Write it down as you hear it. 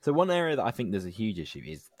So one area that I think there's a huge issue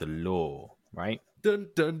is the law, right? Dun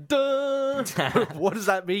dun dun. What does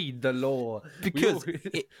that mean? The law? Because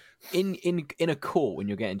in a court when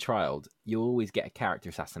you're getting trialed, you always get a character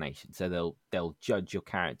assassination. So they'll judge your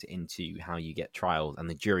character into how you get trialed, and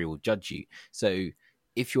the jury will judge you. So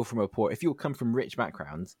if you're if you come from rich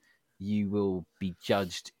backgrounds, you will be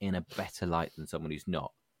judged in a better light than someone who's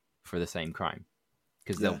not for the same crime,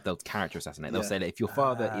 because they'll character assassinate. They'll say that if your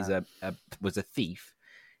father was a thief,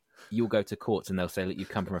 you'll go to courts and they'll say that you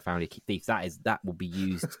come from a family of thieves. That will be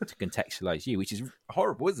used to contextualize you, which is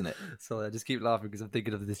horrible, isn't it? So I just keep laughing because I'm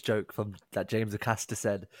thinking of this joke from that James Acaster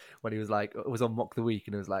said when he was like, it was on Mock the Week,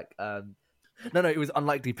 and it was like, no, it was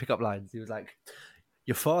unlikely pickup lines. He was like,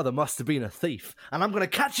 your father must have been a thief, and I'm going to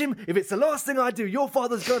catch him if it's the last thing I do. Your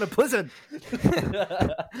father's going to prison.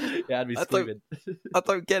 Yeah, I'd be screaming. I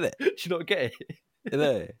don't get it. Do you not get it?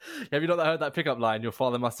 No. Have you not heard that pickup line? Your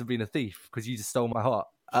father must have been a thief because you just stole my heart.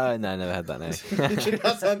 Oh, no, I never had that, no.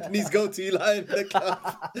 That's Anthony's go-to line in the club.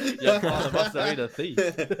 Your father must have been a thief.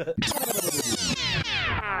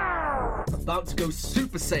 About to go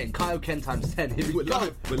Super Saiyan Kaioken times 10. Here we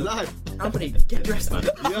go. We're live. Anthony, get dressed, man.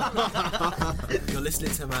 You're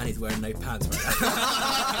listening to a man who's wearing no pants right now.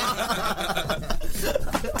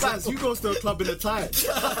 Taz, you go to a club in a tie.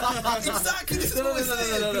 Exactly. This is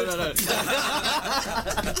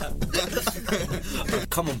No.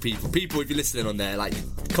 Come on, people, if you're listening on there, like,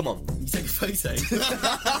 come on. You take a photo,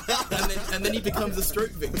 and then he becomes a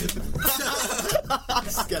stroke victim.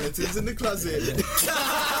 Skeletons in the closet.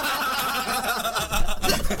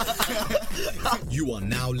 You are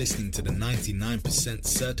now listening to the 99%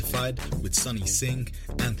 Certified with Sonny Singh,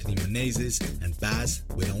 Anthony Menezes, and Baz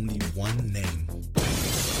with only one name.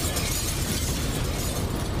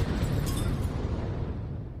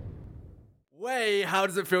 Way, how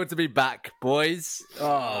does it feel to be back, boys?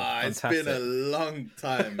 It's been a long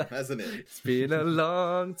time, hasn't it? It's been a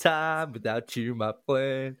long time without you, my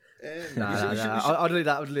friend. Nah. I'll do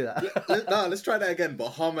that. No, let's try that again, but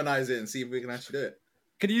harmonize it and see if we can actually do it.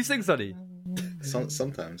 Can you sing, Sonny?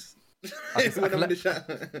 Sometimes. I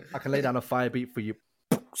can lay down a fire beat for you.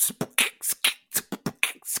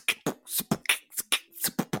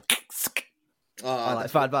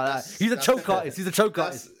 Fine. He's a choke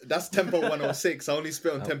artist. That's Tempo 106. I only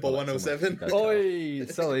spit on Tempo 107. Oi,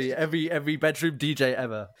 sorry, every bedroom DJ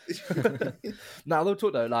ever. Now, we'll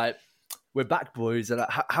talk though, like, we're back, boys, and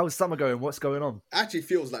how's summer going? What's going on? Actually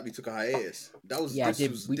feels like we took a hiatus.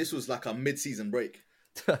 This was like a mid-season break.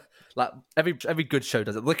 Like every good show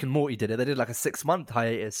does it. Rick and Morty did it. They did like a 6-month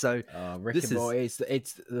hiatus. So Rick and Morty,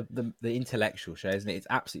 it's the intellectual show, isn't it? It's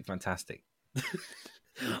absolutely fantastic.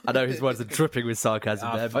 I know his words are dripping with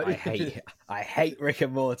sarcasm there, but I hate Rick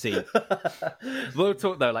and Morty. We'll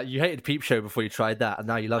talk though. Like, you hated Peep Show before you tried that, and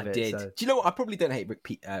now you love it. Did. So. Do you know what? I probably don't hate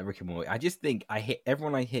Rick and Morty. I just think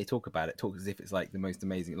everyone I hear talk about it talks as if it's like the most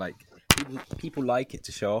amazing. Like, people like it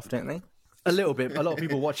to show off, don't they? A little bit. A lot of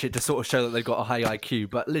people watch it to sort of show that they've got a high IQ.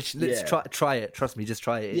 But let's try it. Trust me, just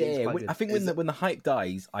try it. Yeah, I think when the hype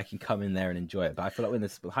dies, I can come in there and enjoy it. But I feel like when the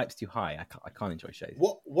hype's too high, I can't enjoy shows.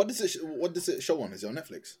 What does it show on? Is it on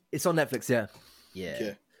Netflix? It's on Netflix. Yeah.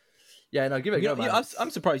 Okay. Yeah. No, give it a go, man. I'm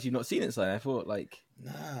surprised you've not seen it. So I thought like.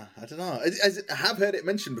 Nah, I don't know. I have heard it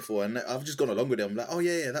mentioned before, and I've just gone along with it. I'm like, oh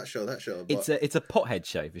yeah, that show. But... It's a pothead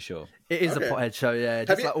show for sure. It is a pothead show. Yeah,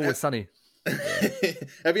 just like Always Sunny.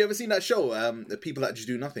 Have you ever seen that show, The People That Just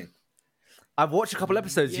Do Nothing? I've watched a couple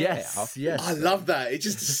episodes. Yeah. Yes. I love that. It's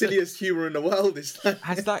just the silliest humor in the world. It's like...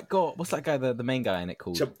 Has that got what's that guy the main guy in it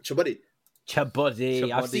called? Chabuddy.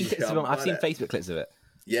 I've seen clips of him. I've seen Facebook clips of it.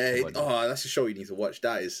 Yeah, that's a show you need to watch.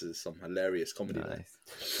 That is some hilarious comedy. Nice.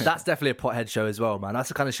 That's definitely a pothead show as well, man. That's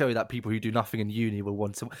the kind of show that people who do nothing in uni will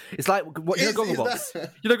want to. It's like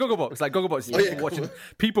Gogglebox. You know Gogglebox. Like Gogglebox.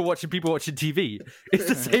 People watching TV. It's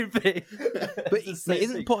the same thing. But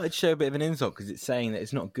isn't pothead show a bit of an insult because it's saying that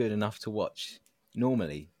it's not good enough to watch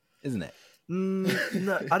normally, isn't it?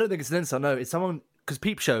 No, I don't think it's an insult. No, it's someone because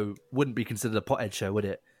Peep Show wouldn't be considered a pothead show, would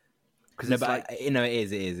it? No, but it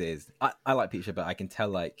is. I like Peep Show, but I can tell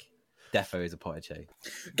like Defo is a pothead show.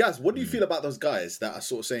 Guys, what do you feel about those guys that are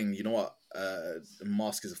sort of saying, you know what, the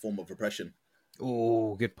mask is a form of oppression?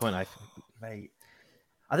 Oh, good point, mate.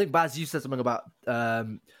 I think Baz, you said something about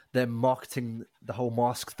them marketing the whole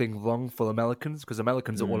mask thing wrong for Americans because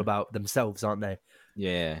Americans are all about themselves, aren't they?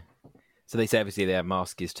 Yeah. So they say obviously their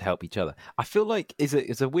mask is to help each other. I feel like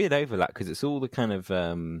it's a weird overlap because it's all the kind of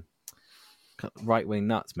right wing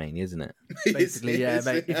nuts mainly, isn't it? Basically, yeah,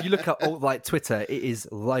 mate. If you look at alt-right Twitter, it is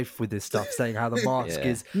rife with this stuff, saying how the mask Yeah.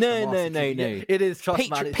 is... No. Yeah, it is, trust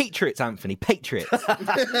man. It's... Patriots, Anthony, patriots.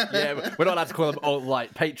 Yeah, we're not allowed to call them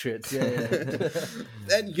alt-right patriots. Yeah.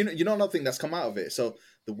 And you know another thing that's come out of it. So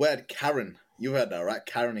the word Karen, you heard that, right?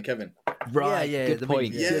 Karen and Kevin. Right, yeah. Good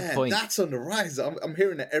point. Yeah, Good point. that's on the rise. I'm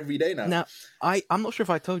hearing it every day now. Now, I'm not sure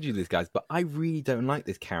if I told you this, guys, but I really don't like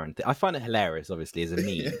this Karen thing. I find it hilarious, obviously, as a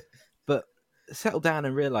meme. But settle down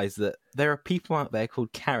and realise that there are people out there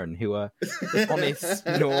called Karen who are honest,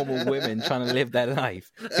 normal women trying to live their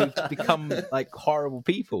life who've become like horrible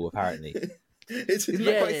people, apparently. Isn't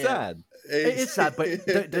that quite sad? It is sad, but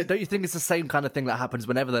don't you think it's the same kind of thing that happens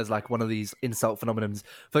whenever there's like one of these insult phenomenons?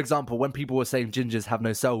 For example, when people were saying gingers have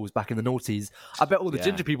no souls back in the noughties, I bet all the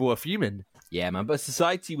ginger people were fuming. Yeah, man, but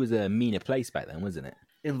society was a meaner place back then, wasn't it?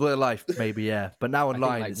 In real life, maybe, yeah. But now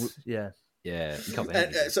online, like, it's, yeah. Yeah, you can't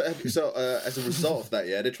So as a result of that,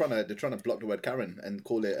 yeah, they're trying to block the word Karen and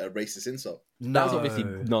call it a racist insult. No, that was obviously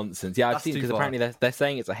nonsense. Yeah, I've That's seen, too because far. apparently they're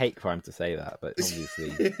saying it's a hate crime to say that, but obviously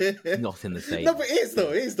not in the same. No, but it is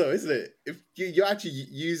though, isn't it? If you're actually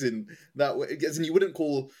using that, as in you wouldn't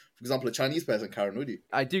call, for example, a Chinese person Karen, would you?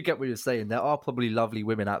 I do get what you're saying. There are probably lovely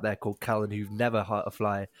women out there called Karen who've never hurt a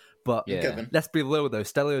fly. But Yeah. Kevin. let's be real though,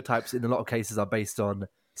 stereotypes in a lot of cases are based on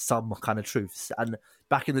some kind of truths. And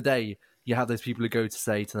back in the day, you have those people who go to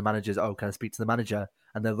say to the managers, "Oh, can I speak to the manager?"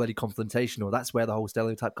 And they're really confrontational. That's where the whole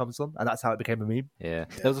stereotype comes from, and that's how it became a meme. Yeah,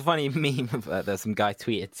 there was a funny meme of there's some guy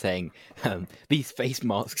tweeted saying, "These face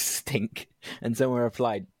masks stink," and someone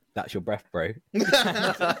replied, "That's your breath, bro."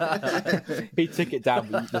 He took it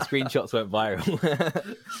down, but the screenshots went viral.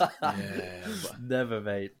 Never,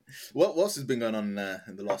 mate. What else has been going on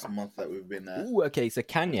in the last month that we've been Ooh, okay, so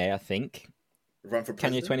Kanye, I think run for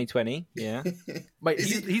Kanye president? 2020, yeah. Mate,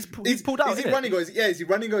 he's pulled out. Is he running? Or is he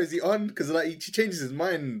running? Or is he on? Because like he changes his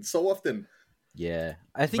mind so often. Yeah,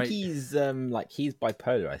 I think Mate. he's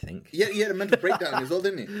bipolar. I think. Yeah, he had a mental breakdown as well,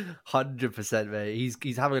 didn't he? 100%, mate.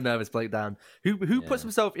 He's having a nervous breakdown. Who puts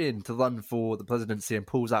himself in to run for the presidency and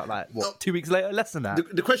pulls out like what 2 weeks later? Less than that.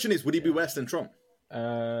 The question is, would he be worse than Trump?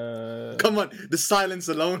 Uh, Come on, the silence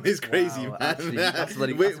alone is crazy, Wow, man. actually, that's a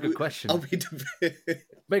good question. Are we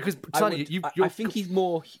Because I think he's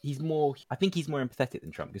more. I think he's more empathetic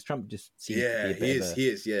than Trump, because Trump just seems to yeah, be a bit he of is. a, He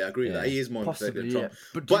is. Yeah, I agree with Yeah. that. He is more empathetic possibly, than yeah. Trump.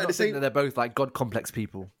 But do But you at not the think same, that they're both like God complex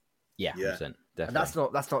people? yeah, Yeah. 100%, And definitely.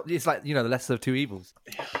 that's not. It's like, the lesser of two evils.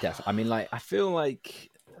 Yes, I mean, like, I feel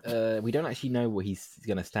like we don't actually know what he's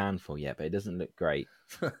going to stand for yet, but it doesn't look great.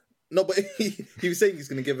 no, but he was saying he's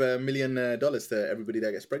going to give $1 million to everybody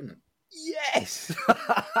that gets pregnant. Yes,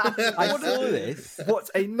 I saw this What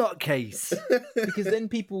a nutcase! because then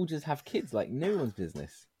people will just have kids like no one's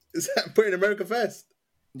business. Is that putting America first?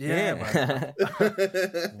 Yeah, man.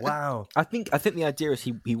 Wow. I think the idea is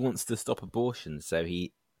he wants to stop abortions, so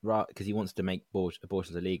because he wants to make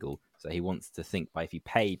abortions illegal, so he wants to think, by if you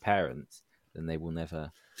pay parents, then they will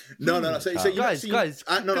never. No. So you Guys,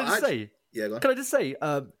 can I just say? Yeah, go on. Can I just say,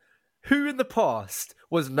 who in the past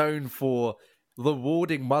was known for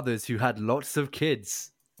rewarding mothers who had lots of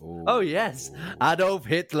kids? Ooh. Oh yes, Adolf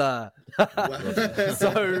Hitler. So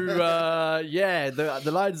yeah,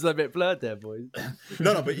 the lines are a bit blurred there, boys.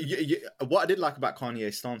 No, but what I did like about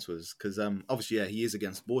Kanye's stance was, because obviously, yeah, he is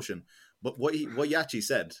against abortion, but what he actually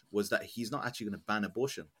said was that he's not actually going to ban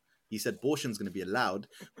abortion. He said abortion's going to be allowed,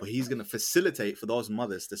 but he's going to facilitate for those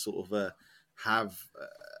mothers to sort of have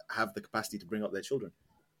the capacity to bring up their children.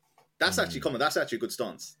 That's actually common. That's actually a good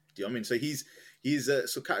stance. Do you know what I mean? So he's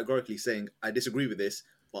so categorically saying, I disagree with this,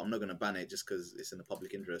 but I'm not going to ban it just because it's in the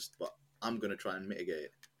public interest, but I'm going to try and mitigate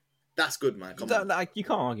it. That's good, man. Come on. You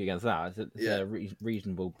can't argue against that. It's a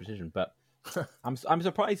reasonable position, but I'm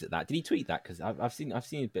surprised at that. Did he tweet that? Because I've seen a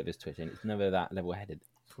bit of his Twitter, and it's never that level-headed.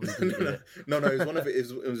 No, it was one of it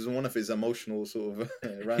was one of his emotional sort of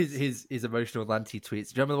rants. His emotional ranty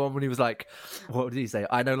tweets. Do you remember the one when he was like, what did he say?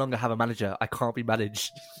 I no longer have a manager. I can't be managed.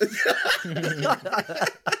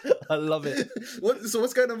 I love it. So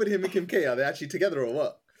what's going on with him and Kim K? Are they actually together or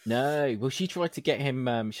what? No, well, she tried to get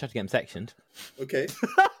him. Sectioned. Okay.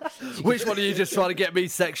 Which one are you just trying to get me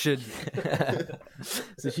sectioned?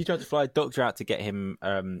 So she tried to fly a doctor out to get him.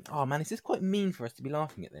 Oh man, is this quite mean for us to be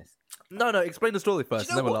laughing at this? No, explain the story first,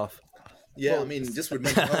 and then we'll laugh. Yeah, I mean, just with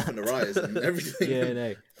mental health on the rise and everything. Yeah,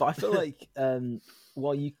 no. But I feel like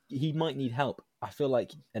while he might need help, I feel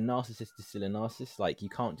like a narcissist is still a narcissist. Like, you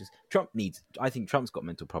can't just... I think Trump's got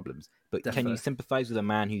mental problems, but Definitely. Can you sympathise with a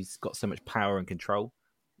man who's got so much power and control?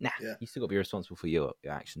 Nah, Yeah. you still got to be responsible for your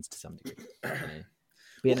actions to some degree. You know?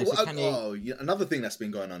 But yeah, no, so Kanye... Another thing that's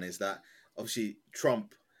been going on is that obviously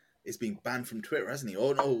Trump is being banned from Twitter, hasn't he?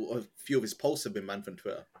 Oh no, a few of his posts have been banned from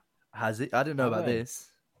Twitter. Has it? I didn't know about Oh. this.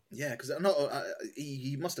 Yeah, because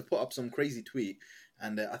he must have put up some crazy tweet,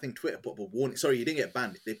 and I think Twitter put up a warning. Sorry, he didn't get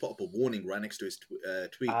banned. They put up a warning right next to his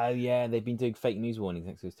tweet. Oh yeah, they've been doing fake news warnings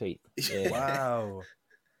next to his tweet. Yeah. Wow.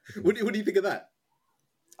 What do you think of that?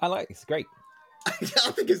 I like it. It's great. I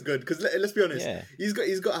think it's good because let's be honest. Yeah. He's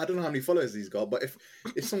got I don't know how many followers he's got, but if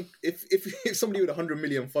somebody with 100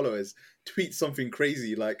 million followers tweets something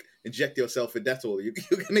crazy like inject yourself with Dettol, you're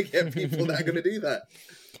gonna get people that are gonna do that.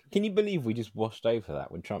 Can you believe we just washed over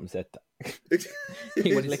that when Trump said that?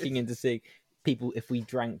 He was looking into seeing people, if we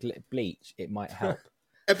drank bleach, it might help.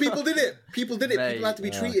 And people did it. Mate. People had to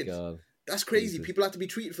be Oh, treated. God. That's crazy. Jesus. People have to be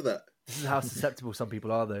treated for that. This is how susceptible some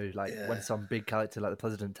people are, though. Like Yeah. when some big character like the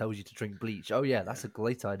president tells you to drink bleach. Oh yeah, that's a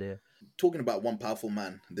great idea. Talking about one powerful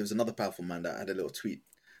man, there was another powerful man that had a little tweet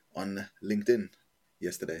on LinkedIn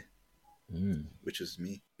yesterday, which was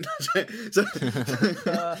me. so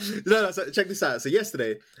check this out. So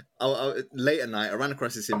yesterday, late at night, I ran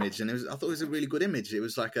across this image, and I thought it was a really good image. It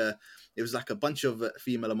was like a bunch of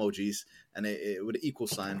female emojis, and it with an equal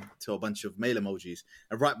sign to a bunch of male emojis.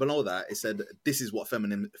 And right below that, it said, "This is what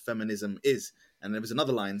feminism is." And there was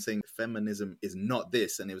another line saying, "Feminism is not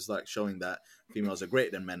this," and it was like showing that females are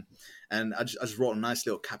greater than men. And I just wrote a nice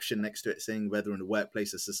little caption next to it saying, whether in the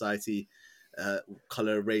workplace or society,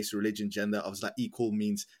 color, race, religion, gender. I was like, equal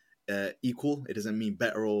means equal. It doesn't mean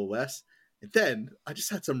better or worse. And then I just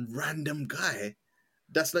had some random guy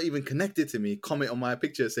that's not even connected to me comment on my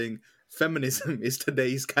picture saying, "Feminism is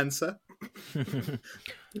today's cancer." on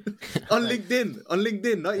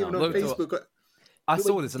LinkedIn, not even on look, Facebook. I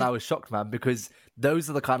saw this and I was shocked, man, because those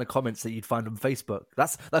are the kind of comments that you'd find on Facebook.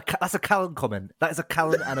 That's a Callan comment. That is a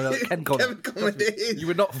Callan and a Ken comment. Kevin comment it is. You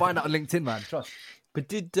would not find that on LinkedIn, man. Trust. But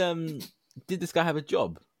did this guy have a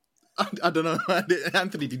job? I don't know.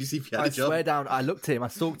 Anthony, did you see if he had I a job? swear down, I looked at him, I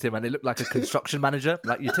stalked him, and it looked like a construction manager,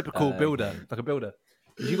 like your typical builder, like a builder.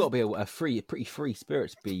 You got to be a pretty free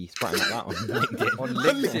spirit to be sprouting like that on LinkedIn. On On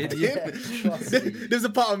LinkedIn, yeah. Trust me. There's a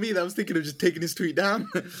part of me that was thinking of just taking his tweet down.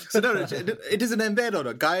 So no, it doesn't end there though.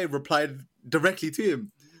 The guy replied directly to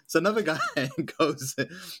him. So another guy goes,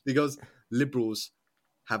 "Liberals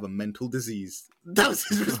have a mental disease." That was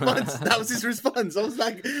his response.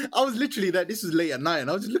 I was literally that. This was late at night, and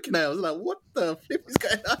I was just looking at it. I was like, "What the flip is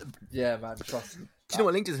going on?" Yeah, man, trust me. Do you know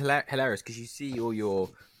what LinkedIn's hilarious? Because you see all your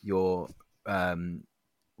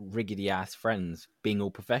riggedy ass friends being all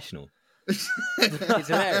professional. It's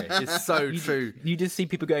hilarious. It's so true. You just see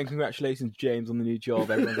people going, "Congratulations, James, on the new job."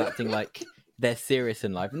 Everyone's acting like they're serious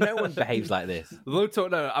in life. No one behaves like this. Real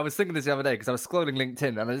talk, no, I was thinking this the other day because I was scrolling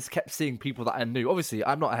LinkedIn and I just kept seeing people that I knew. Obviously,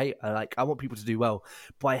 I'm not a hater. Like, I want people to do well,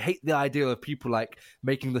 but I hate the idea of people like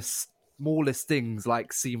making the smallest things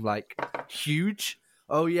like seem like huge.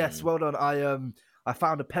 Oh yes, well done. I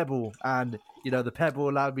found a pebble, and the pebble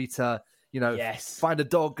allowed me to Yes. find a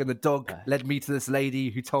dog, and the dog led me to this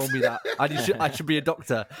lady who told me that I should be a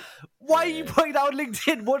doctor. Why are you putting that on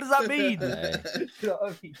LinkedIn? What does that mean? You know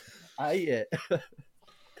what I mean? I hate it.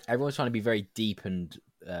 Everyone's trying to be very deep and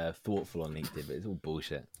thoughtful on LinkedIn, but it's all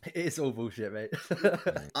bullshit. It's all bullshit, mate.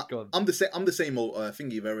 Go on. I'm the same old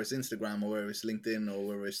thingy, whether it's Instagram or whether it's LinkedIn or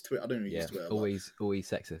whether it's Twitter. I don't really use Twitter. Always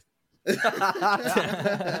sexist.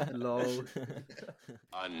 Lol.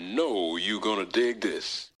 I know you gonna dig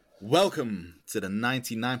this. Welcome to the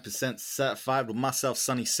 99% certified with myself,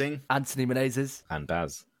 Sonny Singh, Anthony Menezes. And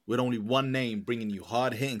Baz. with only one name, bringing you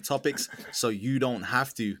hard-hitting topics so you don't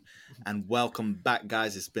have to. And welcome back,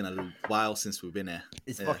 guys. It's been a while since we've been here.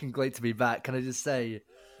 It's fucking great to be back. Can I just say,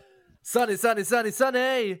 Sunny, sunny, sunny,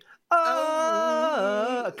 sunny.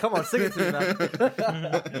 Oh, come on, sing it to me,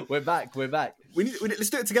 man. We're back. Let's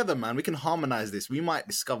do it together, man. We can harmonize this. We might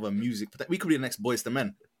discover music. We could be the next Boys to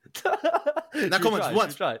Men. Now, come on,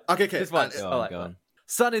 once. Okay. Just once. Go All on, right. go on.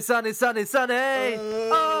 Sunny, sunny, sunny, sunny.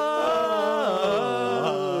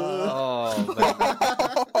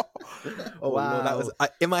 Oh, wow. Lord, that was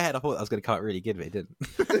in my head. I thought that was going to come out really good, but it didn't.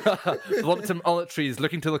 Lompton Olitrees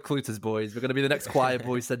looking to the Cluters, boys. We're going to be the next choir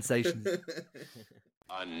boy sensation.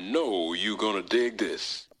 I know you gonna dig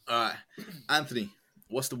this. All right. Anthony,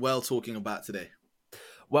 what's the world talking about today?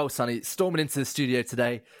 Well, Sonny, storming into the studio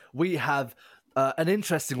today, we have an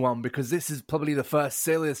interesting one because this is probably the first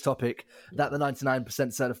serious topic that the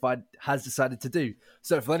 99% Certified has decided to do.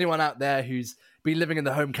 So for anyone out there who's been living in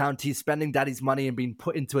the home county, spending daddy's money and being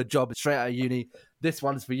put into a job straight out of uni, this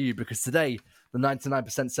one's for you because today the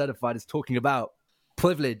 99% Certified is talking about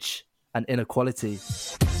privilege and inequality.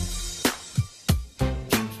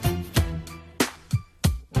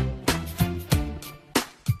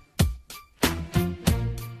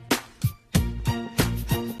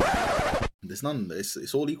 It's none.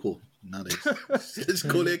 It's all equal nowadays. Let's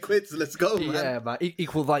call it quits. Let's go, man. Yeah, man.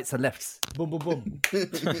 Equal rights and lefts. Boom, boom, boom.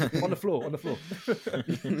 On the floor.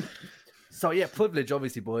 So yeah, privilege,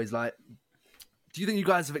 obviously, boys. Like, do you think you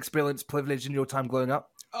guys have experienced privilege in your time growing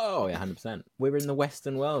up? Oh yeah, 100%. We're in the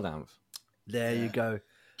Western world, Amp. There you go.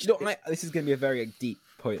 Do you know what? This is going to be a very deep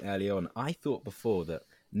point early on. I thought before that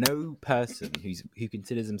no person who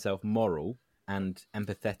considers himself moral and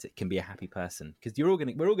empathetic can be a happy person, because we're all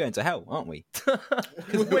going to hell, aren't we?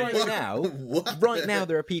 Because right now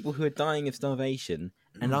there are people who are dying of starvation,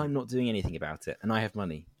 and I'm not doing anything about it, and I have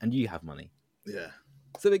money, and you have money, Yeah.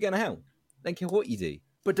 so we're going to hell. Don't care what you do.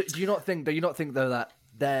 But do you not think though that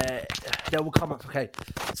there will come up? Okay,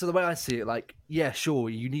 so the way I see it, like, yeah, sure,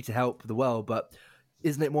 you need to help the world, but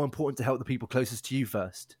isn't it more important to help the people closest to you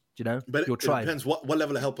first? Do you know, But your it tribe. depends what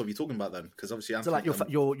level of help are you talking about then? Because obviously, I'm So like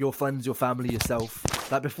your friends, your family,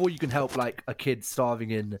 yourself. Like before you can help like a kid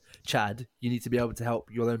starving in Chad, you need to be able to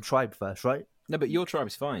help your own tribe first, right? No, but your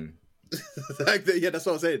tribe's fine. yeah, that's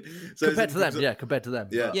what I'm saying. So Compared to them,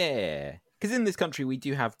 Yeah. Yeah, because in this country we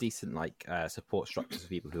do have decent support structures for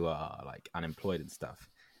people who are like unemployed and stuff.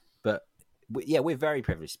 But we're very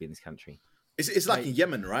privileged to be in this country. It's like in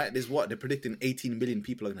Yemen, right? There's they're predicting 18 million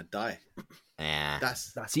people are going to die. Yeah,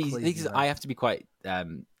 That's See, crazy, man. I have to be quite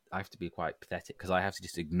pathetic, because I have to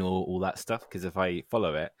just ignore all that stuff. Because if I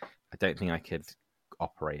follow it, I don't think I could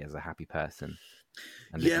operate as a happy person.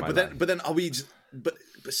 And live yeah, my but life. then are we just but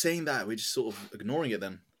saying that we're just sort of ignoring it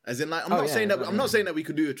then? As in, like, I'm Oh, not yeah, saying that exactly. I'm not saying that we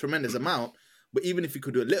could do a tremendous amount, but even if we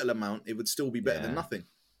could do a little amount, it would still be better than Yeah. nothing,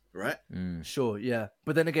 right? Sure, yeah.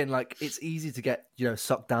 But then again, like, it's easy to get,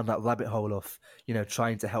 sucked down that rabbit hole of,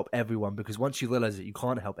 trying to help everyone, because once you realize that you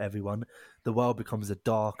can't help everyone, the world becomes a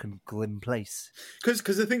dark and grim place.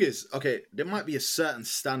 Because the thing is, okay, there might be a certain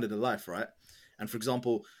standard of life, right? And for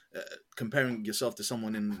example, comparing yourself to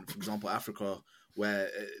someone in, for example, Africa, where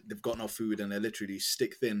they've got no food and they're literally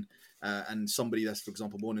stick thin, and somebody that's, for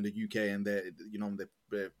example, born in the UK and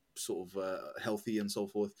they're sort of healthy and so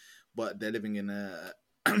forth, but they're living in a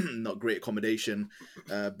not great accommodation,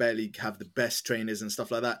 barely have the best trainers and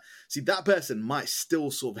stuff like that. See, that person might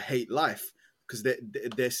still sort of hate life because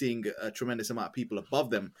they're seeing a tremendous amount of people above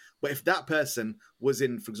them. But if that person was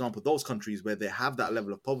in, for example, those countries where they have that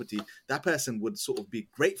level of poverty, that person would sort of be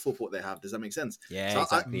grateful for what they have. Does that make sense? Yeah, So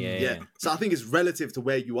exactly. Yeah. So I think it's relative to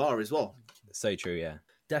where you are as well. So true. Yeah.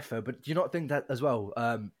 Defo, but do you not think that as well?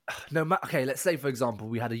 Okay, let's say, for example,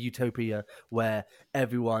 we had a utopia where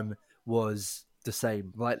everyone was the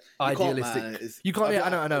same, like idealistic. Man. You can't. Yeah,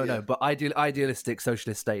 I know. Yeah. But idealistic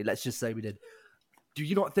socialist state. Let's just say we did. Do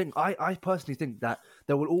you not think? I personally think that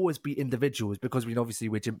there will always be individuals, because obviously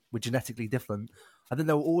we're genetically different. I think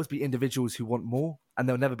there will always be individuals who want more, and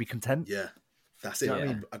they'll never be content. Yeah, that's it. You know what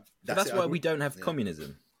I mean? That's why we don't have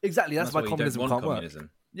communism. Exactly. That's why why you communism don't can't want work. communism.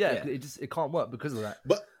 Yeah, Yeah. it can't work because of that.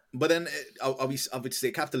 But then I would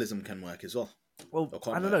say capitalism can work as well. Well,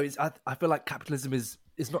 I don't know. I feel like capitalism is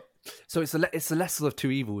not. So it's the lesser of two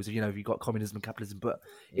evils. You've got communism and capitalism, but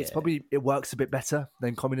it works a bit better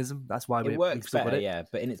than communism. That's why It works better, yeah.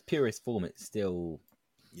 But in its purest form, it's still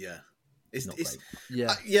It's not it's great.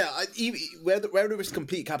 whether it's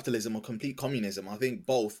complete capitalism or complete communism, I think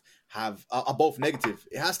both are both negative.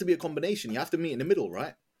 It has to be a combination. You have to meet in the middle,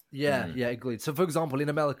 right? Yeah, agreed. So, for example, in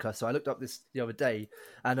America, so I looked up this the other day,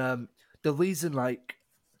 and the reason, like,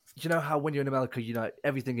 you know how when you're in America,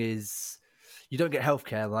 everything is, you don't get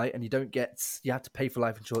healthcare, right? And you have to pay for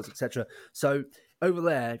life insurance, etc. So over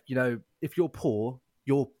there, if you're poor,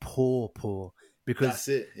 because That's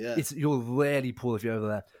it. Yeah. you're rarely poor if you're over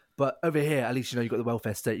there. But over here, at least, you've got the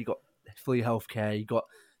welfare state, you've got free healthcare, you've got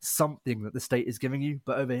something that the state is giving you.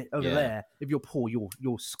 But over there, if you're poor,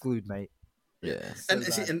 you're screwed, mate. yeah.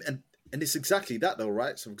 and it's exactly that though,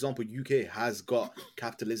 right? So, for example, UK has got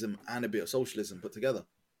capitalism and a bit of socialism put together.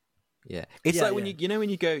 Yeah, it's Yeah, like when yeah. when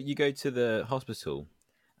you go to the hospital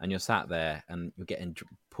and you're sat there and you're getting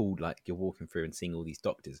pulled, like you're walking through and seeing all these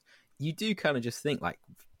doctors. You do kind of just think like,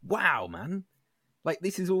 wow, man, like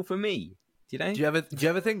this is all for me. Do you know? Do you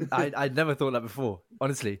ever think? I'd never thought that before,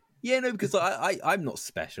 honestly. Yeah, no, because I'm not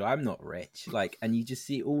special. I'm not rich. Like, and you just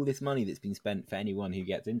see all this money that's been spent for anyone who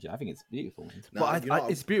gets injured. I think it's beautiful. But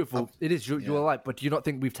it's beautiful. It is. You're right. But do you not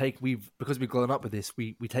think because we've grown up with this,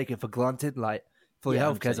 we take it for granted? Like, free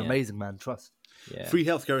healthcare is 100%, amazing, man. Trust. Yeah. Free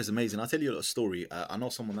healthcare is amazing. I'll tell you a little story. I know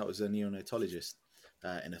someone that was a neonatologist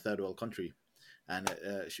in a third world country, and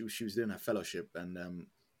she was doing her fellowship, and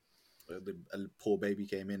a poor baby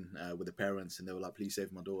came in with the parents, and they were like, "Please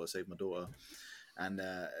save my daughter, save my daughter." And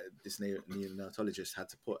this neonatologist had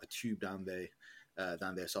to put a tube down their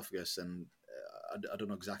esophagus, and I don't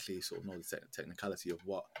know exactly the technicality of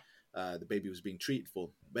what the baby was being treated for.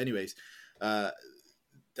 But anyways, the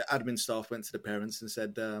admin staff went to the parents and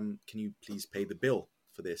said, "Can you please pay the bill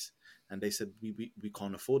for this?" And they said, "We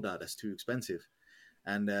can't afford that. That's too expensive."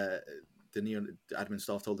 And the admin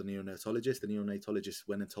staff told the neonatologist. The neonatologist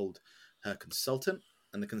went and told her consultant,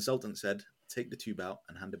 and the consultant said, "Take the tube out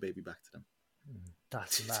and hand the baby back to them."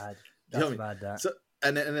 That's mad. You know That's what I mean? mad. That. So,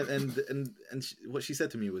 and what she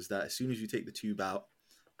said to me was that as soon as you take the tube out,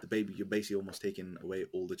 the baby, you're basically almost taking away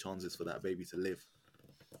all the chances for that baby to live.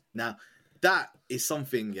 Now, that is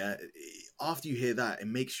something, yeah, after you hear that, it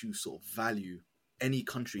makes you sort of value any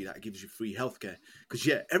country that gives you free healthcare. Because,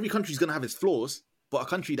 yeah, every country is going to have its flaws, but a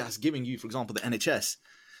country that's giving you, for example, the NHS,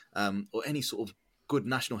 or any sort of good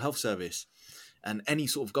national health service, and any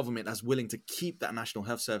sort of government that's willing to keep that national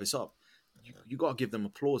health service up, you got to give them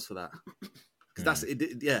applause for that. Because that's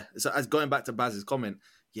it, yeah. So as going back to Baz's comment,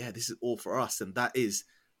 yeah, this is all for us, and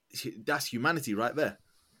that's humanity right there.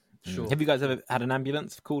 Sure. Have you guys ever had an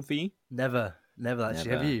ambulance called for you? Never actually. Never.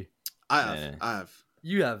 Have you? I have. Yeah. I have.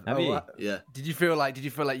 You have. Have you? Yeah. Did you feel like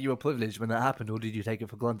you were privileged when that happened, or did you take it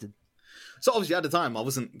for granted? So obviously at the time I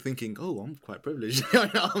wasn't thinking, oh, I'm quite privileged.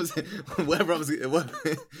 I was wherever I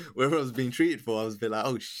was being treated for, I was a bit like,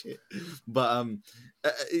 oh shit. But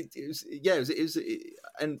it was,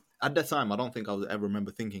 and at that time I don't think I would ever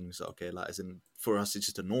remember thinking, so okay, like as in for us it's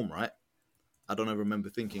just a norm, right? I don't ever remember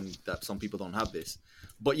thinking that some people don't have this.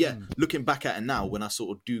 But yeah, looking back at it now, when I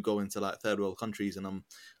sort of do go into like third world countries, and I'm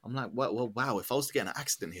like, well, wow, if I was to get in an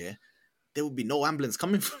accident here, there would be no ambulance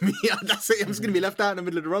coming for me. That's it. I'm just going to be left out in the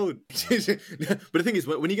middle of the road. But the thing is,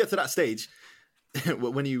 when you get to that stage,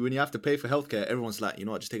 when you have to pay for healthcare, everyone's like, you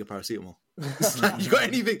know what, just take a paracetamol. It's like, you got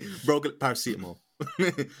anything? Bro, get paracetamol.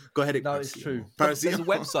 Go ahead. No, it's true. There's a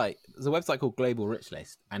website called Global Rich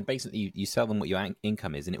List, and basically you sell them what your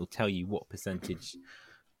income is, and it will tell you what percentage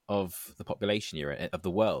of the population you're at, of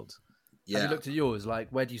the world. Have you looked at yours? Like,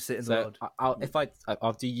 where do you sit in the world?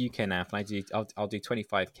 I'll do UK now. I'll do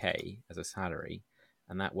 25k as a salary,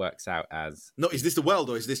 and that works out as No, is this the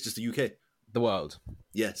world or is this just the UK? the world.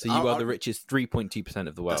 Yeah. So you are the richest 3.2%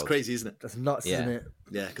 of the world. That's crazy, isn't it? That's nuts, Yeah. isn't it?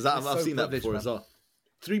 Yeah, because I've so seen that privileged, before man. as well.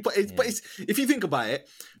 But if you think about it,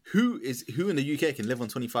 who in the UK can live on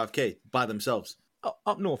 25k by themselves?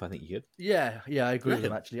 Up north, I think you could. Yeah, I agree with Reckon?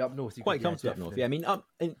 him actually. Up north, you Quite could, comfortable up north. Yeah, I mean,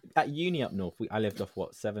 at uni up north, I lived off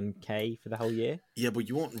 7k for the whole year. Yeah, but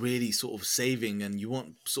you weren't really sort of saving, and you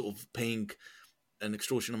weren't sort of paying an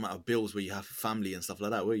extortionate amount of bills where you have family and stuff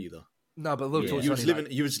like that, were you though? No, but look, Yeah. You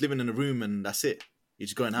were just living in a room and that's it. You're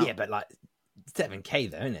just going out. Yeah, but like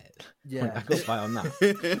 7k though, isn't it? Yeah. I got by on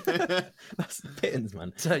that. That's pittance,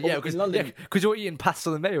 man. yeah, in London. because you're eating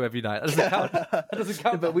pasta and mayo every night. That doesn't count. That doesn't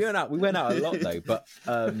count. But we went out a lot though. But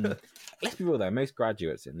let's be real though, most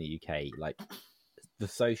graduates in the UK, like the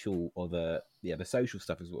social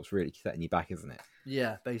stuff is what's really setting you back, isn't it?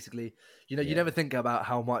 Yeah, basically. You Yeah. never think about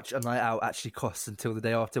how much a night out actually costs until the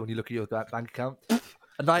day after when you look at your bank account.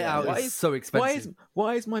 A night out Why is so expensive.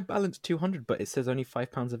 Why is my balance 200 but it says only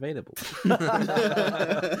 £5 available?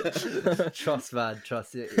 Trust, man,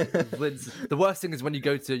 trust. The worst thing is when you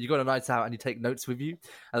go on a night out and you take notes with you,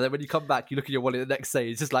 and then when you come back, you look at your wallet the next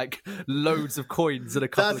day. It's just like loads of coins and a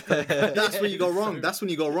couple of. That's where you go wrong. That's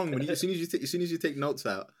when you go wrong. As soon as you take notes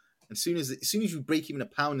out, as soon as you break even a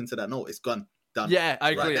pound into that note, it's gone. Done. Yeah,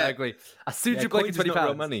 I agree. Right there. I agree. As soon as you break a coins is not £20,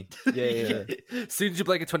 real money. Yeah. As soon as you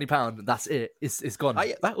break a £20, that's it. It's gone.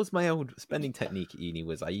 That was my old spending technique at uni.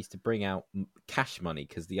 Was I used to bring out cash money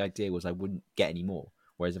because the idea was I wouldn't get any more.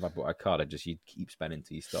 Whereas if I bought a card, you'd keep spending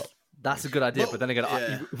until you stop. That's a good idea, Well, but then again,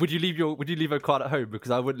 yeah. would you leave your card at home?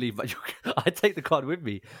 Because I wouldn't leave. I'd take the card with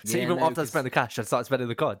me. So Yeah, even no, after I spend the cash, I'd start spending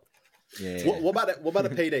the card. Yeah. What about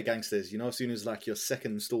the payday gangsters? You know, as soon as like your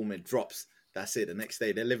second installment drops, that's it. The next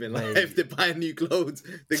day they're living life. They're buying new clothes.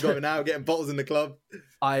 They're going out, getting bottles in the club.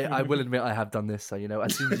 I will admit I have done this. So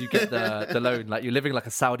as soon as you get the loan, like you're living like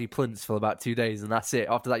a Saudi prince for about 2 days, and that's it.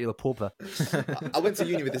 After that, you're a pauper. I went to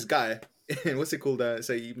uni with this guy. What's it called?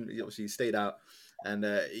 So he obviously stayed out, and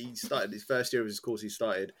he started his first year of his course.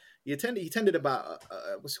 He attended about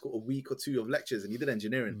a week or two of lectures, and he did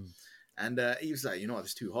engineering. And he was like, you know what,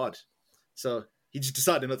 it's too hard. So he just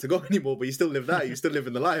decided not to go anymore, but he still lived that. He was still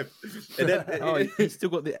living the life. And then he's still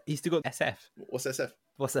got SF. what's SF?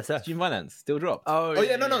 What's that? Student finance still dropped. Oh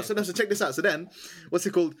yeah, no. So check this out. So then, what's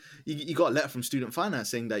it called? You got a letter from student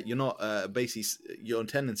finance saying that you're not basically your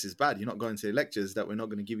attendance is bad. You're not going to the lectures. That we're not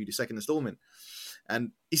going to give you the second installment.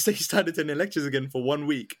 And he started attending lectures again for 1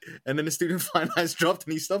 week, and then the student finance dropped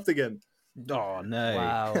and he stopped again. Oh no!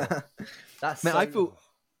 Wow, that's. Man,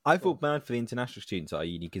 I feel bad for the international students at our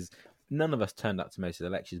uni because none of us turned up to most of the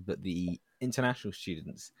lectures, but the international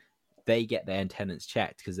students, they get their attendance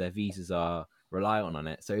checked because their visas are reliant on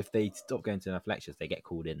it. So if they stop going to enough lectures, they get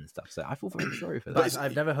called in and stuff. So I feel very sorry for that.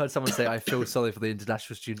 I've never heard someone say I feel sorry for the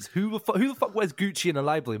international students. Who the fuck wears Gucci in a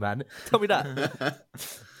library, man? Tell me that.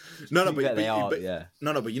 No, Yeah.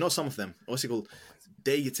 No, but you know some of them. What's it called?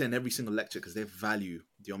 They attend every single lecture because they value. Do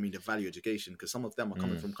you know what I mean? They value education because some of them are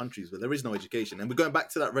coming from countries where there is no education, and we're going back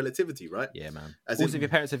to that relativity, right? Yeah, man. As Also, in- if your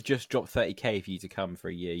parents have just dropped 30k for you to come for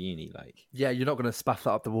a year uni, like Yeah, you're not going to spaff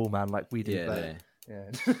that up the wall, man, like we did. yeah,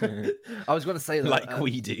 Yeah. I was going to say that. like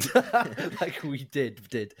we do. like we did.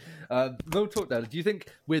 No talk now. Do you think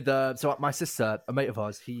with so my sister, a mate of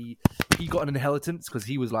ours, he got an inheritance because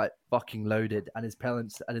he was like fucking loaded, and his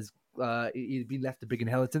parents and his he'd been left a big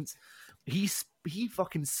inheritance. He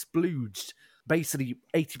fucking splooged basically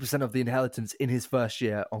 80% of the inheritance in his first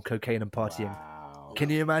year on cocaine and partying. Wow.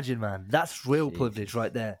 Can you imagine, man? That's real privilege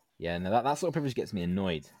right there. Yeah, no, that sort of privilege gets me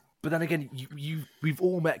annoyed. But then again, we've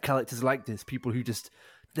all met characters like this, people who just,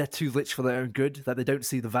 they're too rich for their own good, that they don't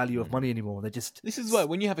see the value of money anymore. They're just... This is why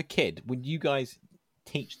when you have a kid, would you guys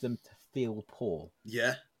teach them to feel poor?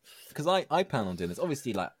 Yeah. Because I plan on doing this.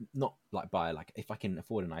 Obviously, like not like buy like if I can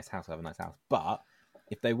afford a nice house, I have a nice house. But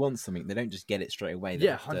if they want something, they don't just get it straight away. They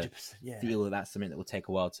Yeah, have to 100%. Yeah. feel that that's something that will take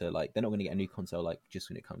a while to like. They're not going to get a new console like just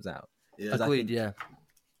when it comes out. Yeah. 'Cause I Agreed, think yeah.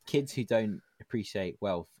 Kids who don't appreciate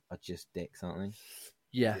wealth are just dicks, aren't they?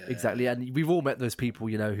 Yeah, exactly. And we've all met those people,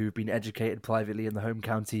 you know, who've been educated privately in the home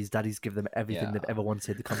counties. Daddies give them everything they've ever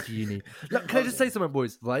wanted to come to uni. Look, can I just say something,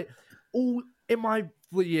 boys? Right? All in my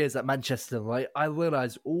 3 years at Manchester, right, I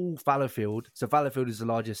realised all Fallowfield, so Fallowfield is the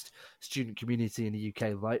largest student community in the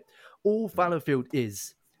UK, right? All Fallowfield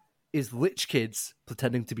is rich kids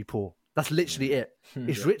pretending to be poor. That's literally it.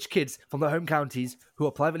 It's rich kids from the home counties who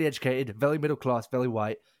are privately educated, very middle class, very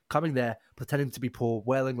white, coming there, pretending to be poor,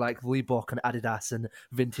 wearing like Reebok and Adidas and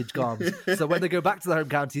vintage garments. So when they go back to the home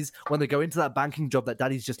counties, when they go into that banking job that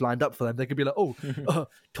daddy's just lined up for them, they could be like,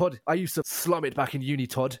 Todd, I used to slum it back in uni,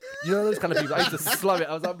 Todd. You know those kind of people? I used to slum it.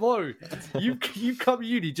 I was like, bro, you come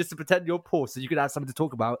uni just to pretend you're poor so you can have something to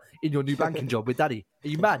talk about in your new banking job with daddy. Are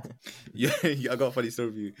you mad? Yeah, I got a funny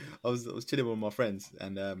story for you. I was chilling with my friends,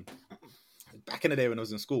 and back in the day when I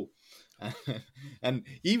was in school, and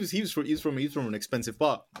he was from an expensive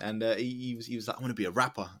part, and he was like, I want to be a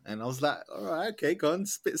rapper, and I was like, all right, okay, go on,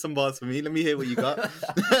 spit some bars for me, let me hear what you got.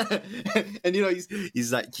 And you know,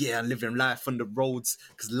 he's like, yeah, I'm living life on the roads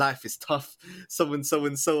because life is tough. So and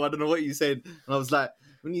so, I don't know what you said, and I was like,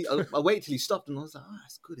 I waited till he stopped, and I was like, oh,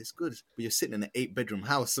 it's good. But you're sitting in an 8-bedroom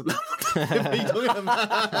house. What are you talking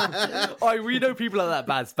about? We know people like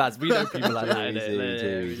that, Baz. We know people like that.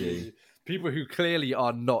 Easy. People who clearly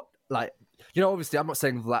are not like, you know, obviously I'm not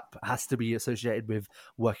saying that has to be associated with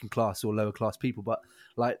working class or lower class people, but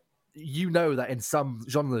like, you know that in some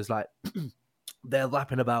genres, like they're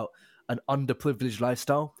rapping about an underprivileged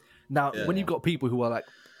lifestyle. Now, when you've got people who are like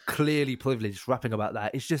clearly privileged rapping about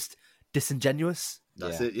that, it's just disingenuous.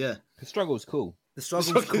 That's it, yeah. The struggle's cool. The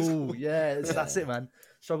struggle's cool. Yeah, that's it, man.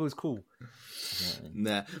 Struggle's cool.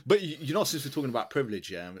 Nah, but you know, since we're talking about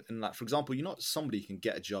privilege, yeah, and like for example, you know, somebody can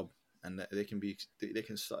get a job and they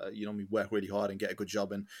can start, you know, work really hard and get a good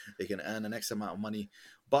job and they can earn an X amount of money,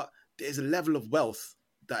 but there's a level of wealth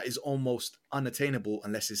that is almost unattainable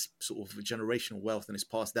unless it's sort of generational wealth and it's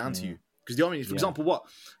passed down to you. Because you know what I mean, for example,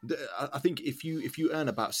 I think if you earn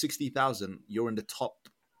about 60,000, you're in the top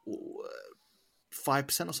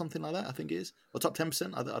 5% or something like that. I think it is, or top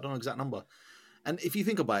 10%. I don't know the exact number. And if you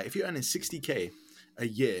think about it, if you're earning 60k a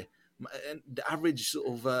year, and the average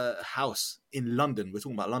sort of house in London, we're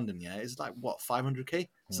talking about London, yeah, is like what, 500k?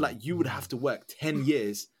 It's like you would have to work 10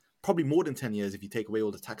 years, probably more than 10 years if you take away all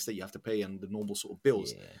the tax that you have to pay and the normal sort of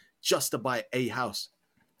bills, just to buy a house.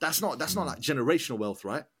 That's not like generational wealth,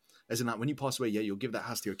 right? As in that when you pass away, yeah, you'll give that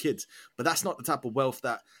house to your kids, but that's not the type of wealth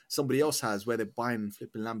that somebody else has, where they're buying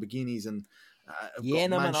flipping Lamborghinis and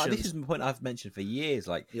man, this is the point I've mentioned for years.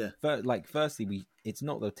 Like, firstly, it's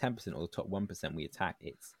not the 10% or the top 1% we attack.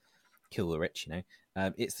 It's kill the rich, you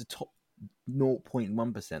know. It's the top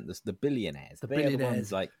 0.1%. The billionaires. They're the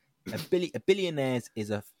ones, like a billionaires is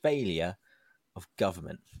a failure of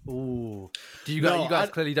government. Ooh, you guys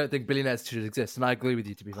clearly don't think billionaires should exist, and I agree with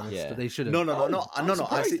you, to be honest. But they shouldn't. No.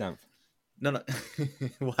 I see. No.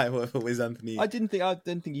 Why? What was Anthony? I didn't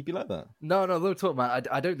think you'd be like that. No. We'll talk about.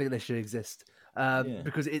 I don't think they should exist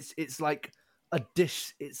because it's like a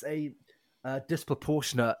dish. It's a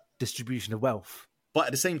disproportionate distribution of wealth. But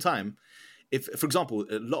at the same time, if, for example,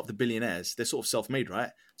 a lot of the billionaires, they're sort of self-made,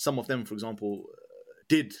 right? Some of them, for example,